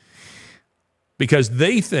because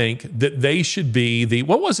they think that they should be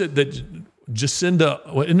what was it that isn't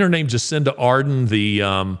her name Jacinda Ardern,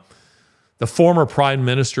 the former Prime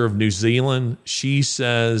Minister of New Zealand? She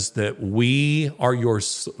says that we are your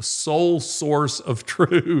sole source of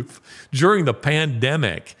truth. During the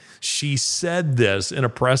pandemic, she said this in a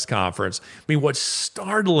press conference. I mean, what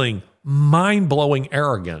startling, mind-blowing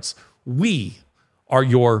arrogance. We are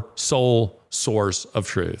your sole source of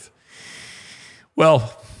truth.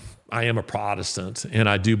 Well, I am a Protestant, and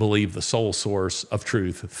I do believe the sole source of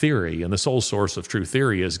truth theory, and the sole source of truth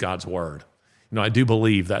theory is God's Word. I do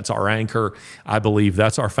believe that's our anchor. I believe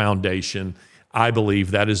that's our foundation. I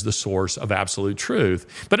believe that is the source of absolute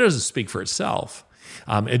truth. But it doesn't speak for itself.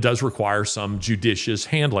 It does require some judicious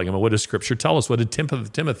handling. I mean, what does Scripture tell us? What did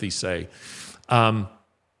Timothy say?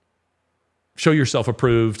 Show yourself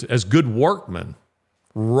approved as good workmen,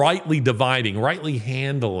 rightly dividing, rightly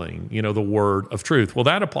handling, the word of truth. Well,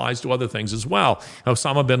 that applies to other things as well.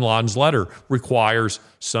 Osama bin Laden's letter requires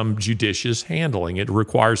some judicious handling. It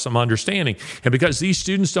requires some understanding. And because these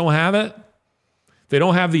students don't have it, they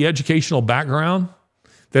don't have the educational background,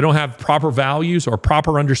 they don't have proper values or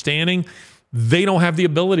proper understanding, they don't have the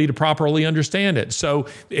ability to properly understand it. So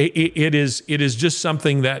it is just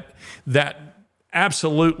something that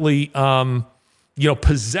absolutely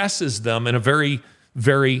possesses them in a very,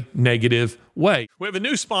 very negative way. We have a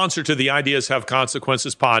new sponsor to the Ideas Have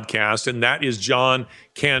Consequences podcast, and that is John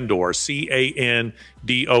Candor, Candor,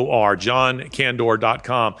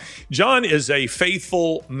 johncandor.com. John is a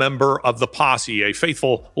faithful member of the posse, a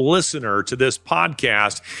faithful listener to this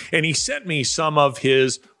podcast, and he sent me some of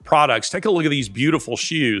his products. Take a look at these beautiful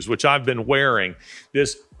shoes, which I've been wearing.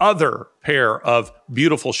 This other pair of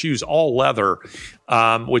beautiful shoes, all leather,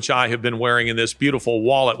 which I have been wearing, in this beautiful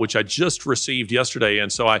wallet, which I just received yesterday.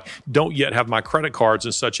 And so I don't yet have my credit cards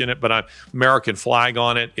and such in it, but I'm American flag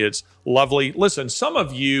on it. It's lovely. Listen, some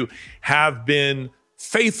of you have been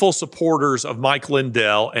faithful supporters of Mike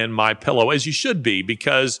Lindell and My Pillow, as you should be,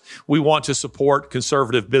 because we want to support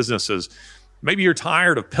conservative businesses. Maybe you're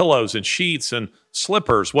tired of pillows and sheets and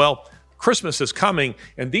slippers. Well, Christmas is coming,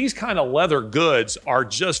 and these kind of leather goods are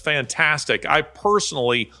just fantastic. I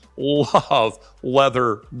personally love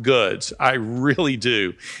leather goods. I really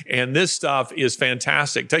do. And this stuff is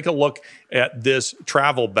fantastic. Take a look at this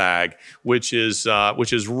travel bag, which is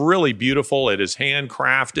really beautiful. It is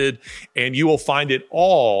handcrafted, and you will find it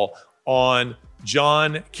all on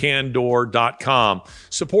johncandor.com.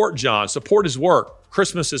 Support John. Support his work.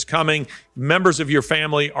 Christmas is coming. Members of your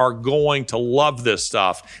family are going to love this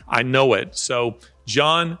stuff. I know it. So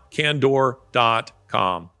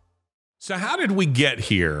johncandor.com. So how did we get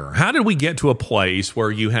here? How did we get to a place where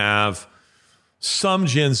you have some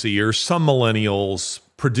Gen Zers, some millennials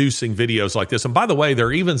producing videos like this? And by the way, there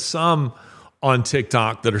are even some on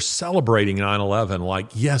TikTok that are celebrating 9/11 like,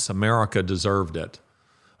 yes, America deserved it.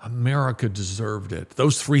 America deserved it.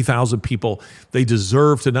 Those 3,000 people, they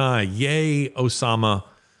deserve to die. Yay, Osama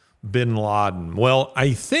bin Laden. Well,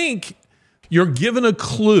 I think you're given a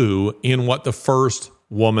clue in what the first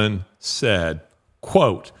woman said.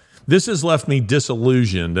 Quote, "This has left me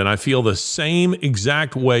disillusioned, and I feel the same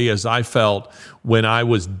exact way as I felt when I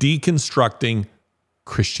was deconstructing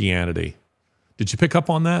Christianity." Did you pick up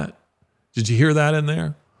on that? Did you hear that in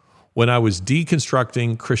there? When I was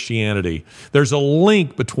deconstructing Christianity. There's a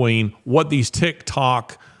link between what these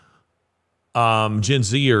TikTok Gen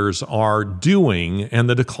Zers are doing and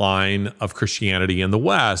the decline of Christianity in the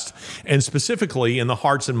West, and specifically in the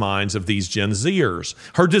hearts and minds of these Gen Zers.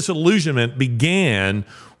 Her disillusionment began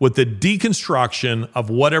with the deconstruction of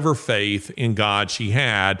whatever faith in God she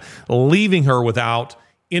had, leaving her without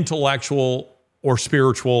intellectual or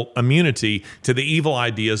spiritual immunity to the evil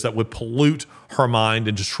ideas that would pollute her mind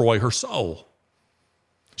and destroy her soul.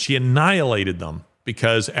 She annihilated them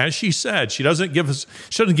because, as she said, she doesn't give us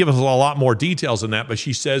a lot more details than that, but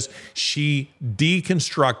she says she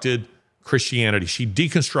deconstructed Christianity. She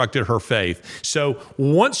deconstructed her faith. So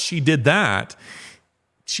once she did that,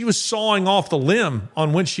 she was sawing off the limb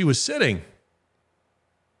on which she was sitting.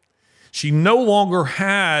 She no longer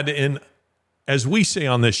had as we say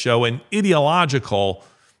on this show, an ideological,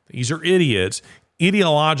 these are idiots,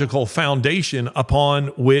 ideological foundation upon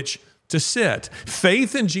which to sit.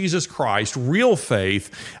 Faith in Jesus Christ, real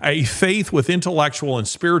faith, a faith with intellectual and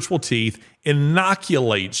spiritual teeth,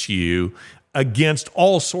 inoculates you against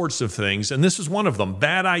all sorts of things. And this is one of them.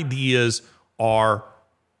 Bad ideas are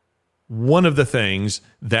one of the things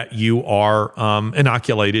that you are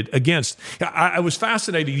inoculated against. I was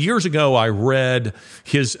fascinated. Years ago, I read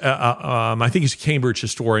his, I think he's a Cambridge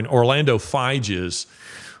historian, Orlando Figes.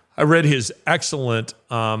 I read his excellent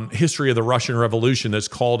history of the Russian Revolution that's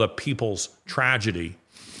called A People's Tragedy.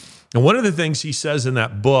 And one of the things he says in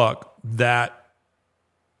that book that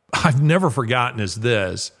I've never forgotten is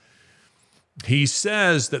this. He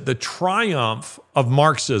says that the triumph of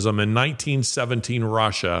Marxism in 1917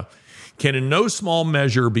 Russia can in no small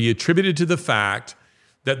measure be attributed to the fact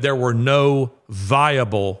that there were no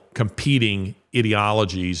viable competing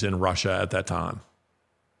ideologies in Russia at that time.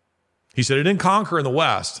 He said it didn't conquer in the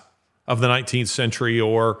West of the 19th century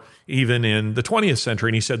or even in the 20th century.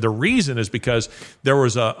 And he said the reason is because there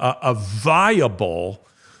was a viable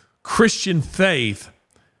Christian faith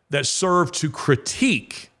that served to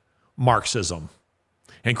critique Marxism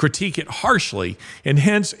and critique it harshly. And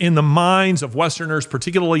hence, in the minds of Westerners,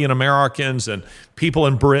 particularly in Americans and people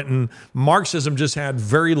in Britain, Marxism just had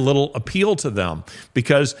very little appeal to them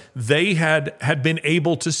because they had been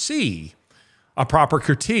able to see a proper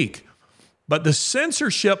critique. But the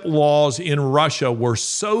censorship laws in Russia were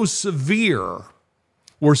so severe,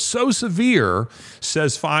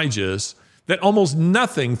 says Figes, that almost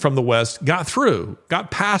nothing from the West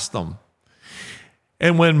got past them.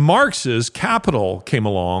 And when Marx's Capital came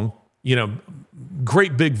along,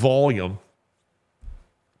 great big volume,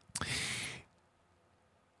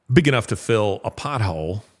 big enough to fill a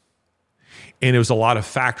pothole, and it was a lot of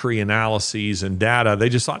factory analyses and data, they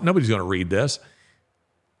just thought, nobody's going to read this.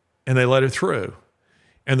 And they let it through.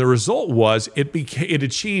 And the result was it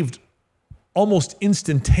achieved almost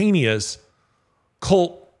instantaneous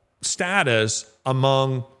cult status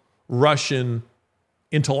among Russian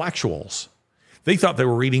intellectuals. They thought they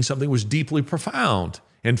were reading something that was deeply profound.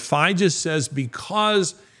 And Figes says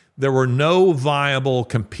because there were no viable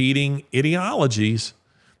competing ideologies,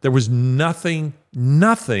 there was nothing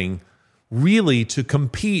really to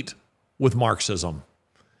compete with Marxism.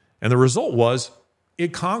 And the result was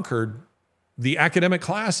it conquered the academic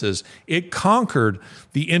classes. It conquered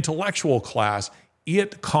the intellectual class.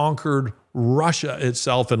 It conquered Russia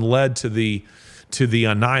itself and led to the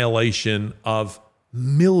annihilation of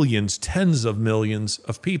millions, tens of millions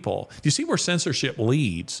of people. Do you see where censorship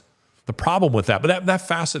leads? The problem with that, but that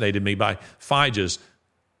fascinated me by Figes.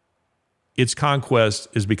 Its conquest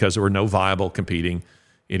is because there were no viable competing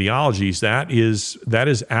ideologies. That is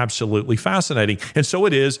absolutely fascinating. And so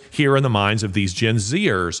it is here in the minds of these Gen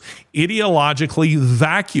Zers. Ideologically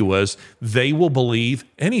vacuous, they will believe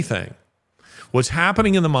anything. What's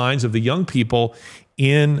happening in the minds of the young people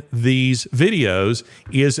in these videos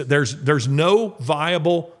is that there's no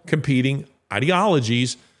viable competing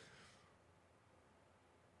ideologies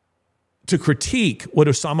to critique what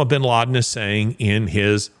Osama bin Laden is saying in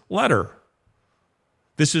his letter.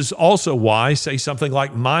 This is also why, say, something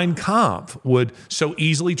like Mein Kampf would so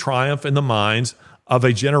easily triumph in the minds of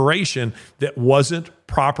a generation that wasn't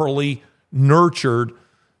properly nurtured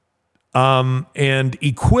and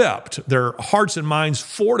equipped, their hearts and minds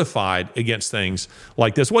fortified against things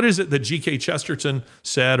like this. What is it that G.K. Chesterton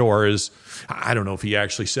said, I don't know if he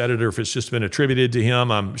actually said it or if it's just been attributed to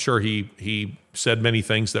him. I'm sure he said many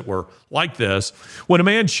things that were like this. When a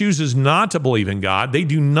man chooses not to believe in God, they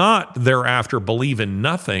do not thereafter believe in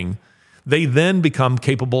nothing. They then become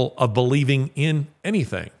capable of believing in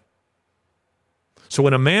anything. So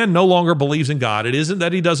when a man no longer believes in God, it isn't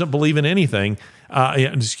that he doesn't believe in anything.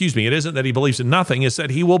 It isn't that he believes in nothing. It's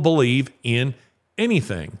that he will believe in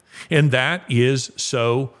anything. And that is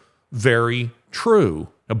so very true.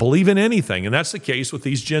 Believe in anything. And that's the case with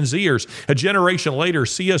these Gen Zers. A generation later,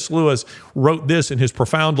 C.S. Lewis wrote this in his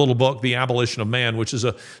profound little book, The Abolition of Man, which is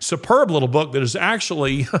a superb little book that is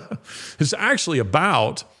actually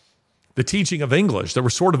about the teaching of English. There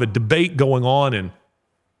was sort of a debate going on in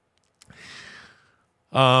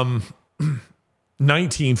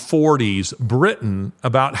 1940s Britain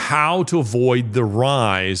about how to avoid the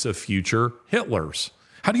rise of future Hitlers.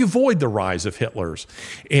 How do you avoid the rise of Hitlers?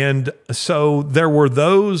 And so there were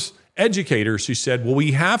those educators who said, well,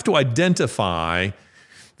 we have to identify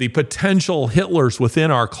the potential Hitlers within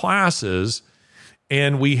our classes,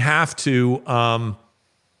 and we have to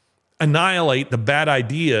annihilate the bad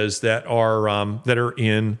ideas that are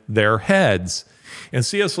in their heads. And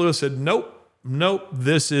C.S. Lewis said, nope,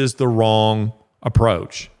 this is the wrong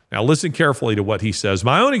approach. Now listen carefully to what he says.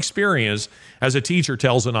 My own experience as a teacher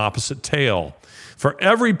tells an opposite tale. For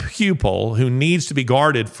every pupil who needs to be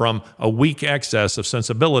guarded from a weak excess of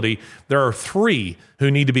sensibility, there are 3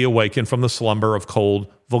 who need to be awakened from the slumber of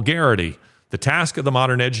cold vulgarity. The task of the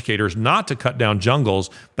modern educator is not to cut down jungles,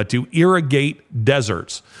 but to irrigate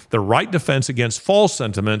deserts. The right defense against false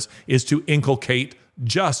sentiments is to inculcate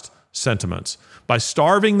just sentiments. By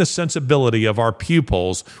starving the sensibility of our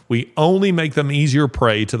pupils, we only make them easier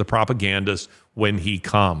prey to the propagandist when he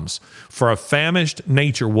comes. For a famished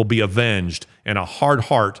nature will be avenged, and a hard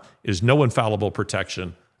heart is no infallible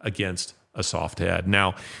protection against a soft head.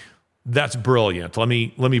 Now, that's brilliant. Let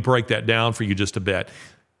me break that down for you just a bit.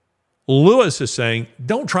 Lewis is saying,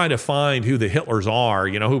 don't try to find who the Hitlers are,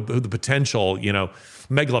 who the potential,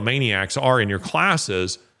 megalomaniacs are in your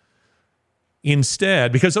classes.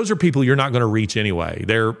 Instead, because those are people you're not going to reach anyway.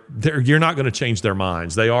 You're not going to change their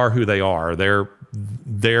minds. They are who they are. They're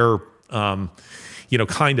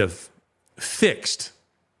kind of fixed.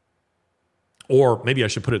 Or maybe I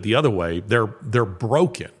should put it the other way. They're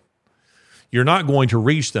broken. You're not going to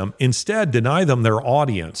reach them. Instead, deny them their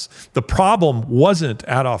audience. The problem wasn't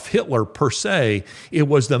Adolf Hitler per se. It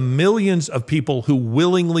was the millions of people who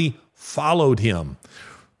willingly followed him.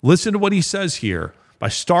 Listen to what he says here. By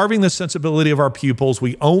starving the sensibility of our pupils,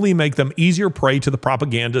 we only make them easier prey to the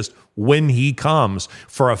propagandist when he comes.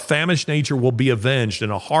 For a famished nature will be avenged,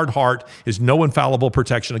 and a hard heart is no infallible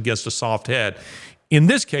protection against a soft head. In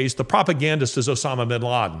this case, the propagandist is Osama bin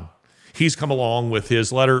Laden. He's come along with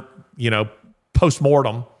his letter,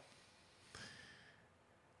 post-mortem.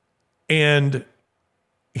 And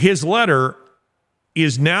his letter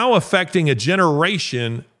is now affecting a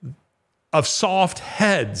generation of soft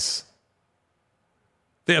heads.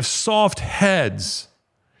 They have soft heads.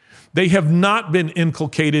 They have not been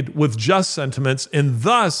inculcated with just sentiments, and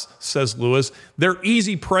thus, says Lewis, they're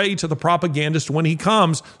easy prey to the propagandist when he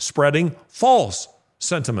comes, spreading false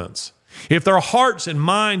sentiments. If their hearts and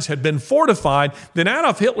minds had been fortified, then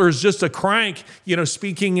Adolf Hitler is just a crank,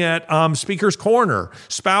 speaking at Speaker's Corner,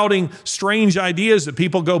 spouting strange ideas that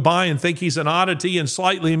people go by and think he's an oddity and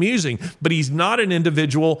slightly amusing. But he's not an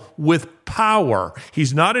individual with power.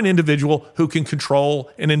 He's not an individual who can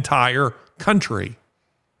control an entire country.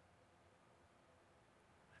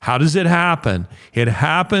 How does it happen? It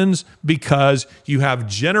happens because you have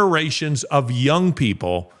generations of young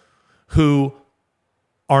people who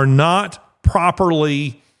are not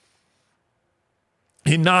properly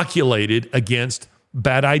inoculated against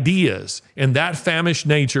bad ideas. And that famished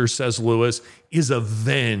nature, says Lewis, is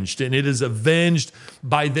avenged. And it is avenged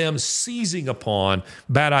by them seizing upon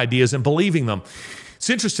bad ideas and believing them. It's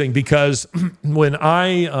interesting because when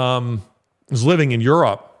I was living in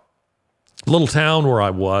Europe, a little town where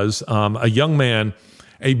I was, a young man,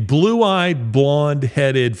 a blue-eyed,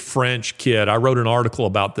 blonde-headed French kid, I wrote an article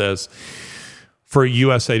about this for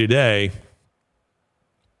USA Today.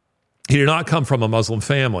 He did not come from a Muslim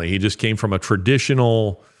family. He just came from a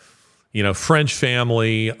traditional, French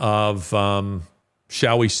family of,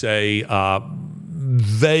 shall we say,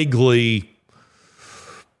 vaguely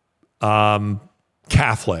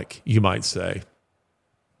Catholic, you might say.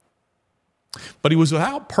 But he was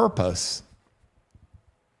without purpose.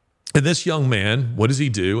 And this young man, what does he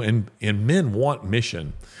do? And men want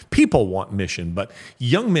mission. People want mission, but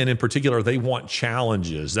young men in particular, they want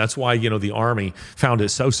challenges. That's why, the Army found it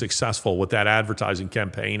so successful with that advertising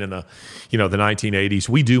campaign in the 1980s.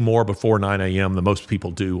 We do more before 9 a.m. than most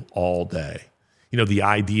people do all day. The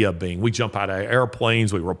idea being we jump out of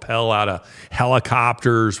airplanes, we rappel out of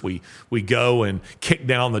helicopters, we go and kick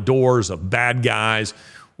down the doors of bad guys.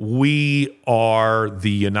 We are the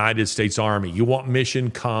United States Army. You want mission,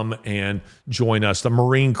 come and join us. The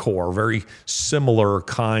Marine Corps, very similar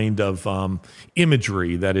kind of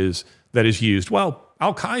imagery that is used. Well,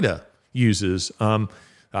 Al-Qaeda uses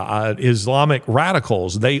Islamic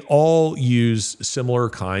radicals. They all use similar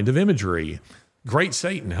kind of imagery. Great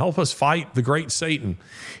Satan, help us fight the great Satan.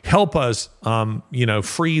 Help us,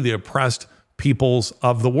 free the oppressed peoples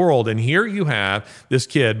of the world. And here you have this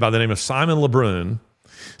kid by the name of Simon Lebrun.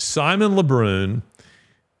 Simon Lebrun,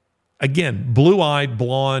 again, blue-eyed,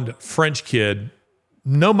 blonde French kid,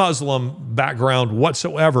 no Muslim background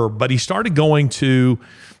whatsoever, but he started going to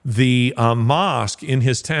the mosque in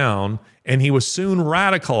his town, and he was soon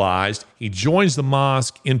radicalized. He joins the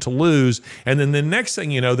mosque in Toulouse, and then the next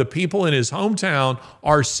thing you know, the people in his hometown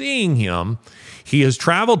are seeing him. He has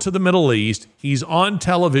traveled to the Middle East. He's on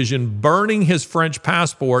television burning his French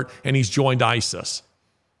passport, and he's joined ISIS.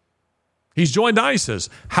 He's joined ISIS.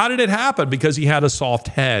 How did it happen? Because he had a soft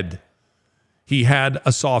head. He had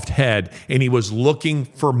a soft head, and he was looking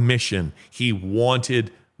for mission. He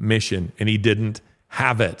wanted mission, and he didn't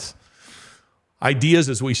have it. Ideas,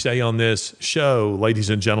 as we say on this show, ladies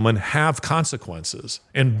and gentlemen, have consequences,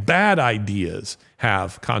 and bad ideas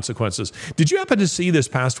have consequences. Did you happen to see this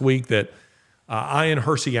past week that Ayaan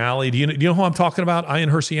Hirsi Ali, do you know who I'm talking about? Ayaan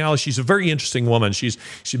Hirsi Ali. She's a very interesting woman. She's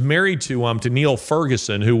married to Neil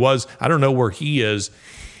Ferguson, who was, I don't know where he is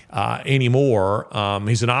anymore.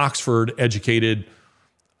 He's an Oxford-educated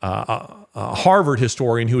Harvard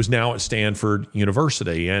historian who is now at Stanford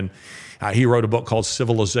University. And he wrote a book called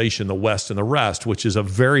Civilization, the West and the Rest, which is a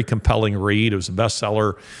very compelling read. It was a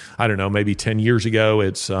bestseller, I don't know, maybe 10 years ago.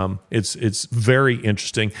 It's very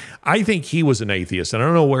interesting. I think he was an atheist, and I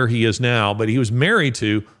don't know where he is now, but he was married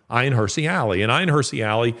to Ayaan Hirsi Ali. And Ayaan Hirsi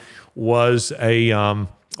Ali was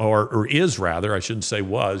or is rather, I shouldn't say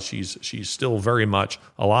was, she's still very much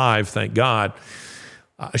alive, thank God.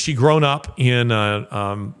 She'd grown up in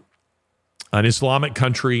an Islamic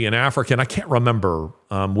country in Africa, and I can't remember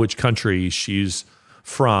which country she's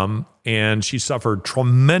from, and she suffered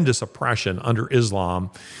tremendous oppression under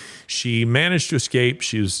Islam. She managed to escape.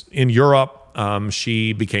 She was in Europe.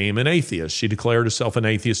 She became an atheist. She declared herself an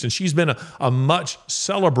atheist, and she's been a much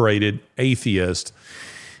celebrated atheist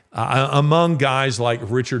among guys like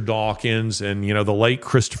Richard Dawkins and, the late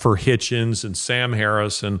Christopher Hitchens and Sam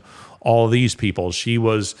Harris and all of these people. She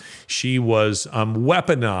was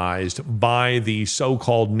weaponized by the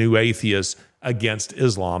so-called new atheists against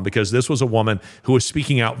Islam, because this was a woman who was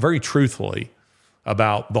speaking out very truthfully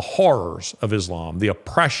about the horrors of Islam, the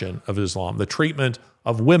oppression of Islam, the treatment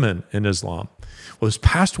of women in Islam. Well, this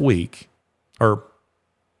past week, or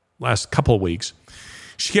last couple of weeks,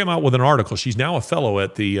 she came out with an article. She's now a fellow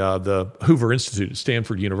at the Hoover Institute at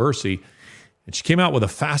Stanford University. And she came out with a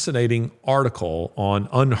fascinating article on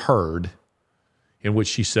Unheard, in which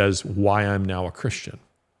she says why I'm now a Christian.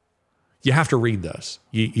 You have to read this.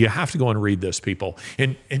 You have to go and read this, people.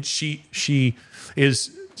 And she's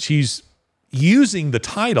using the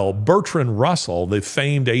title Bertrand Russell, the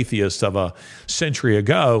famed atheist of a century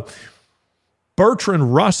ago.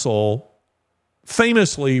 Bertrand Russell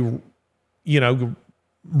famously,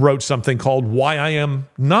 wrote something called Why I Am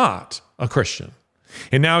Not a Christian.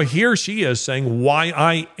 And now here she is saying why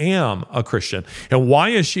I am a Christian. And why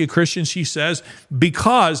is she a Christian? She says,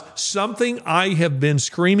 because something I have been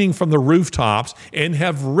screaming from the rooftops and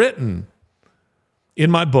have written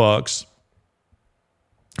in my books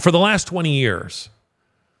for the last 20 years.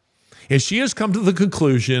 And she has come to the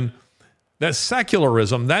conclusion that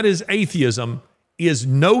secularism, that is atheism, is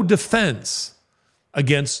no defense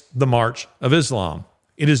against the march of Islam.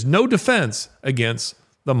 It is no defense against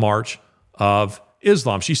the march of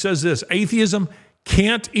Islam. She says this: atheism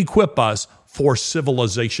can't equip us for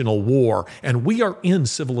civilizational war, and we are in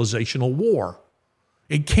civilizational war.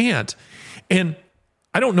 It can't. And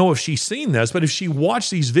I don't know if she's seen this, but if she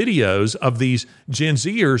watched these videos of these Gen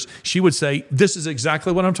Zers, she would say, this is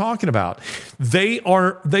exactly what I'm talking about. They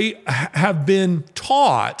have been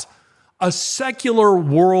taught a secular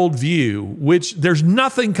worldview, which there's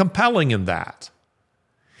nothing compelling in that.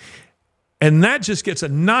 And that just gets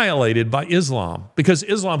annihilated by Islam, because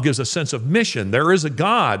Islam gives a sense of mission. There is a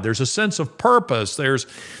God. There's a sense of purpose. There's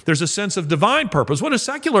a sense of divine purpose. What does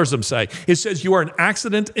secularism say? It says you are an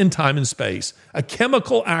accident in time and space, a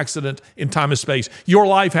chemical accident in time and space. Your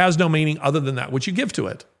life has no meaning other than that which you give to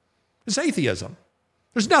it. It's atheism.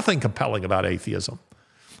 There's nothing compelling about atheism.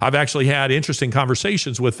 I've actually had interesting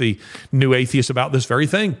conversations with the new atheists about this very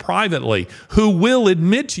thing privately, who will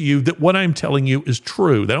admit to you that what I'm telling you is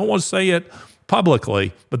true. They don't want to say it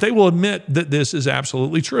publicly, but they will admit that this is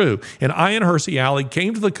absolutely true. And Ayaan Hirsi Ali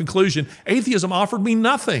came to the conclusion, atheism offered me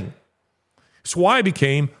nothing. It's why I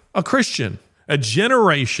became a Christian. A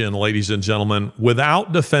generation, ladies and gentlemen,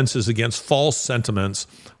 without defenses against false sentiments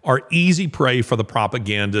are easy prey for the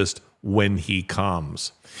propagandist when he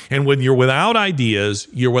comes. And when you're without ideas,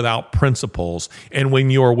 you're without principles. And when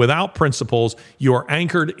you're without principles, you're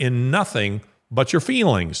anchored in nothing but your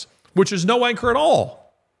feelings, which is no anchor at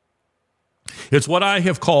all. It's what I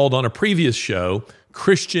have called on a previous show,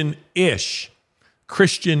 Christian-ish.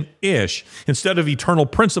 Christian-ish. Instead of eternal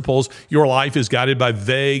principles, your life is guided by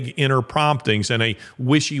vague inner promptings and a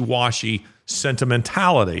wishy-washy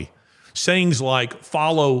sentimentality. Sayings like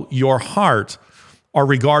follow your heart are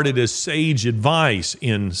regarded as sage advice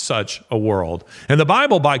in such a world. And the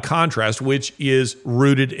Bible, by contrast, which is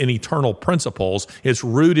rooted in eternal principles, it's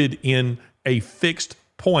rooted in a fixed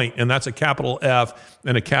point, and that's a capital F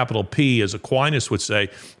and a capital P, as Aquinas would say,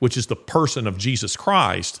 which is the person of Jesus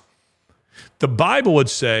Christ. The Bible would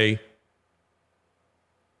say,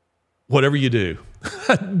 whatever you do,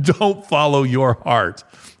 don't follow your heart.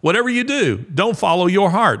 Whatever you do, don't follow your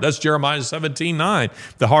heart. That's Jeremiah 17:9.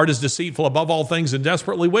 The heart is deceitful above all things and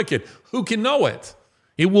desperately wicked. Who can know it?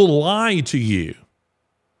 It will lie to you.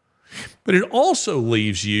 But it also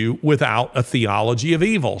leaves you without a theology of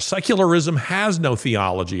evil. Secularism has no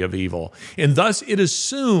theology of evil, and thus it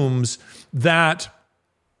assumes that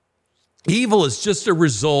evil is just a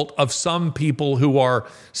result of some people who are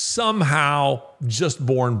somehow just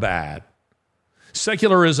born bad.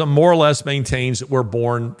 Secularism more or less maintains that we're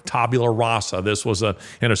born tabula rasa. This was an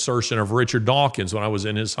assertion of Richard Dawkins when I was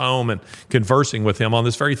in his home and conversing with him on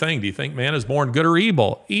this very thing. Do you think man is born good or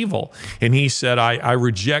evil? Evil. And he said, I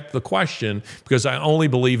reject the question because I only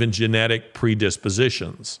believe in genetic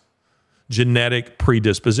predispositions. Genetic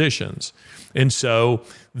predispositions. And so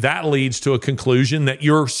that leads to a conclusion that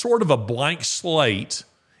you're sort of a blank slate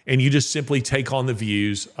and you just simply take on the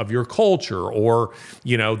views of your culture, or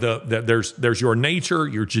there's your nature,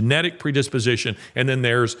 your genetic predisposition, and then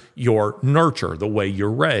there's your nurture, the way you're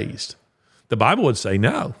raised. The Bible would say,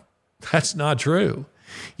 no, that's not true.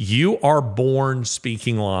 You are born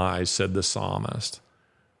speaking lies, said the psalmist.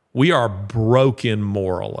 We are broken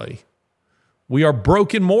morally. We are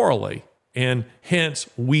broken morally, and hence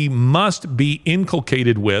we must be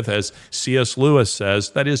inculcated with, as C.S. Lewis says,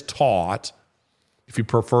 that is taught, if you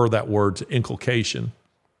prefer that word to inculcation,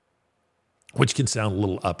 which can sound a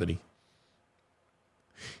little uppity.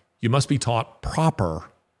 You must be taught proper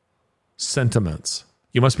sentiments.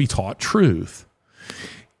 You must be taught truth.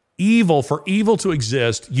 For evil to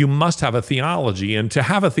exist, you must have a theology. And to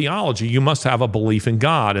have a theology, you must have a belief in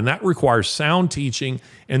God. And that requires sound teaching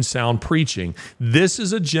and sound preaching. This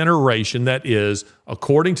is a generation that is,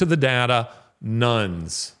 according to the data,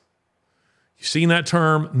 nuns. You've seen that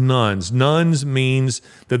term, nuns. Nuns means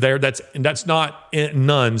that that's not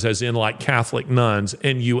nuns as in like Catholic nuns,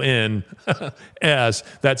 N-U-N-S.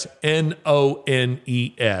 That's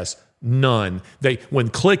N-O-N-E-S. None. When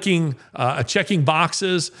clicking, checking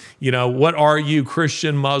boxes, what are you,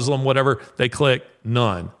 Christian, Muslim, whatever, they click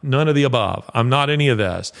none. None of the above. I'm not any of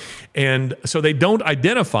this. And so they don't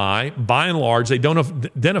identify, by and large, they don't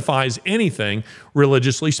identify as anything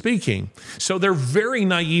religiously speaking. So they're very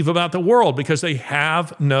naive about the world because they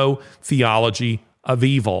have no theology of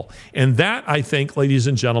evil. And that, I think, ladies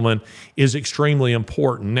and gentlemen, is extremely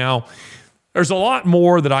important. Now, there's a lot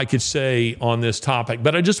more that I could say on this topic,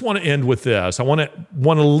 but I just want to end with this. I want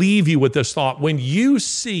to leave you with this thought. When you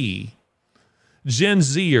see Gen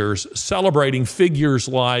Zers celebrating figures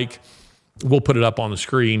like, we'll put it up on the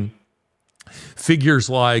screen, figures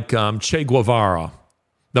like Che Guevara,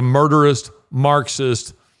 the murderous,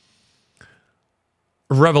 Marxist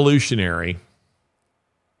revolutionary.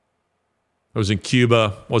 I was in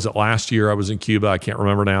Cuba. Was it last year I was in Cuba? I can't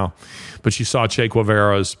remember now. But you saw Che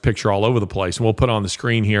Guevara's picture all over the place. And we'll put on the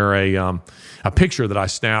screen here a picture that I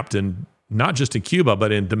snapped in, not just in Cuba,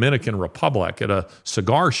 but in Dominican Republic at a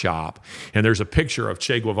cigar shop. And there's a picture of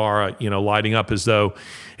Che Guevara, lighting up as though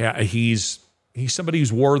he's somebody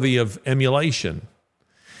who's worthy of emulation.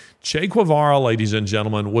 Che Guevara, ladies and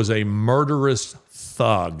gentlemen, was a murderous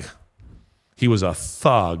thug. He was a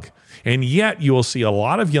thug. And yet you will see a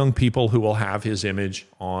lot of young people who will have his image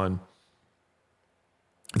on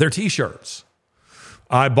their T-shirts.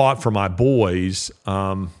 I bought for my boys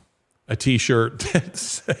a T-shirt that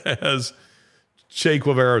says Che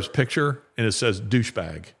Guevara's picture, and it says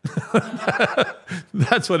douchebag.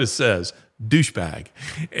 That's what it says, douchebag.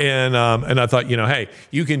 And I thought, hey,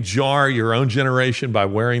 you can jar your own generation by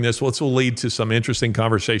wearing this. Well, this will lead to some interesting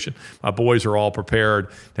conversation. My boys are all prepared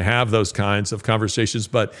to have those kinds of conversations,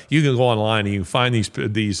 but you can go online and you can find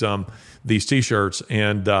these T-shirts,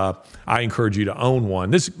 and I encourage you to own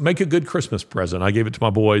one. Make a good Christmas present. I gave it to my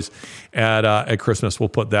boys at Christmas. We'll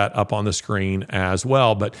put that up on the screen as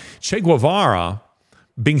well. But Che Guevara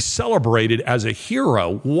being celebrated as a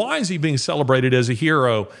hero. Why is he being celebrated as a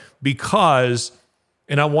hero? Because,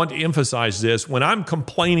 and I want to emphasize this, when I'm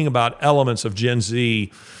complaining about elements of Gen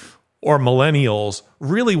Z or millennials,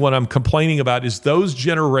 really what I'm complaining about is those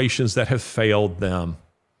generations that have failed them.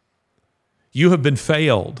 You have been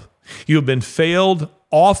failed. You have been failed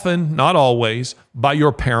often, not always, by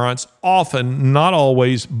your parents, often, not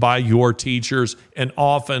always, by your teachers, and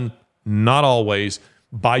often, not always,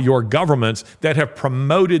 by your governments that have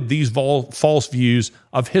promoted these false views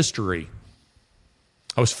of history.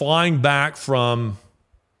 I was flying back from,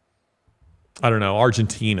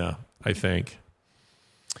 Argentina, I think.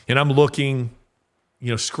 And I'm looking,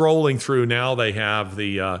 scrolling through. Now they have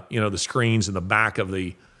the, the screens in the back of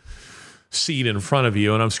the seat in front of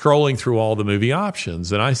you. And I'm scrolling through all the movie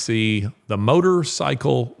options. And I see The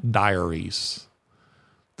Motorcycle Diaries.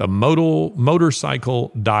 The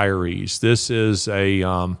Motorcycle Diaries. This is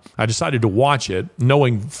I decided to watch it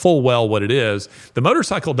knowing full well what it is. The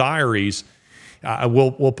Motorcycle Diaries,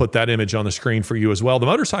 we'll put that image on the screen for you as well. The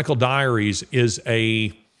Motorcycle Diaries is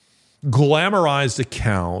a glamorized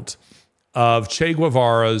account of Che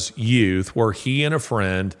Guevara's youth, where he and a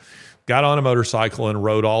friend got on a motorcycle and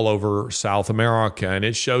rode all over South America. And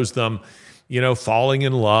it shows them, falling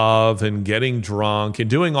in love and getting drunk and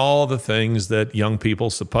doing all the things that young people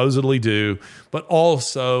supposedly do, but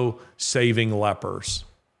also saving lepers.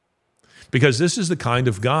 Because this is the kind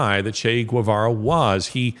of guy that Che Guevara was.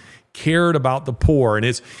 He cared about the poor. And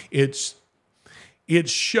it's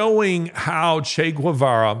showing how Che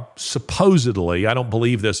Guevara, supposedly, I don't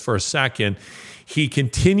believe this for a second, he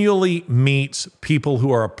continually meets people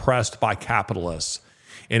who are oppressed by capitalists.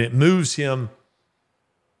 And it moves him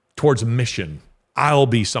towards a mission. I'll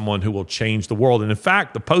be someone who will change the world. And in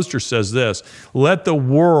fact, the poster says this: let the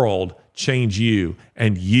world change you,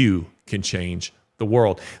 and you can change the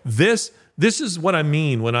world. This is what I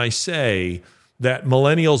mean when I say that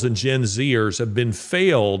millennials and Gen Zers have been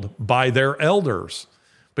failed by their elders.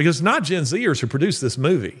 Because it's not Gen Zers who produced this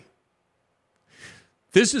movie.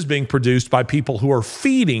 This is being produced by people who are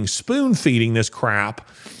spoon-feeding this crap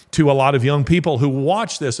to a lot of young people who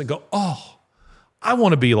watch this and go, oh, I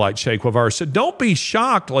want to be like Che Guevara. So don't be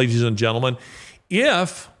shocked, ladies and gentlemen,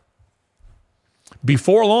 if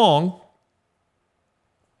before long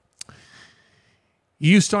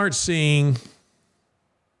you start seeing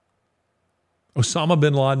Osama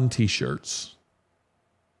bin Laden t-shirts.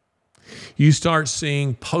 You start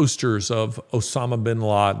seeing posters of Osama bin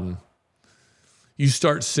Laden. You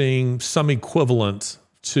start seeing some equivalent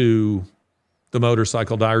to the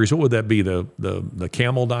Motorcycle Diaries. What would that be? The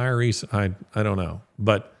Camel Diaries? I don't know.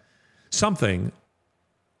 But something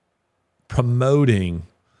promoting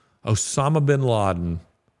Osama bin Laden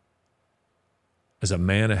as a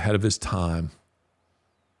man ahead of his time,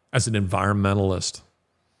 as an environmentalist,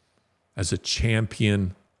 as a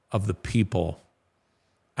champion of the people,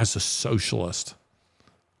 as a socialist,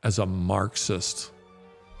 as a Marxist.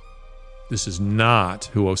 This is not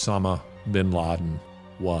who Osama bin Laden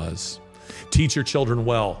was. Teach your children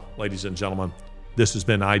well, ladies and gentlemen. This has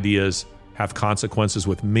been Ideas Have Consequences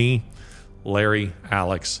with me, Larry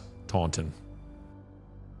Alex Taunton.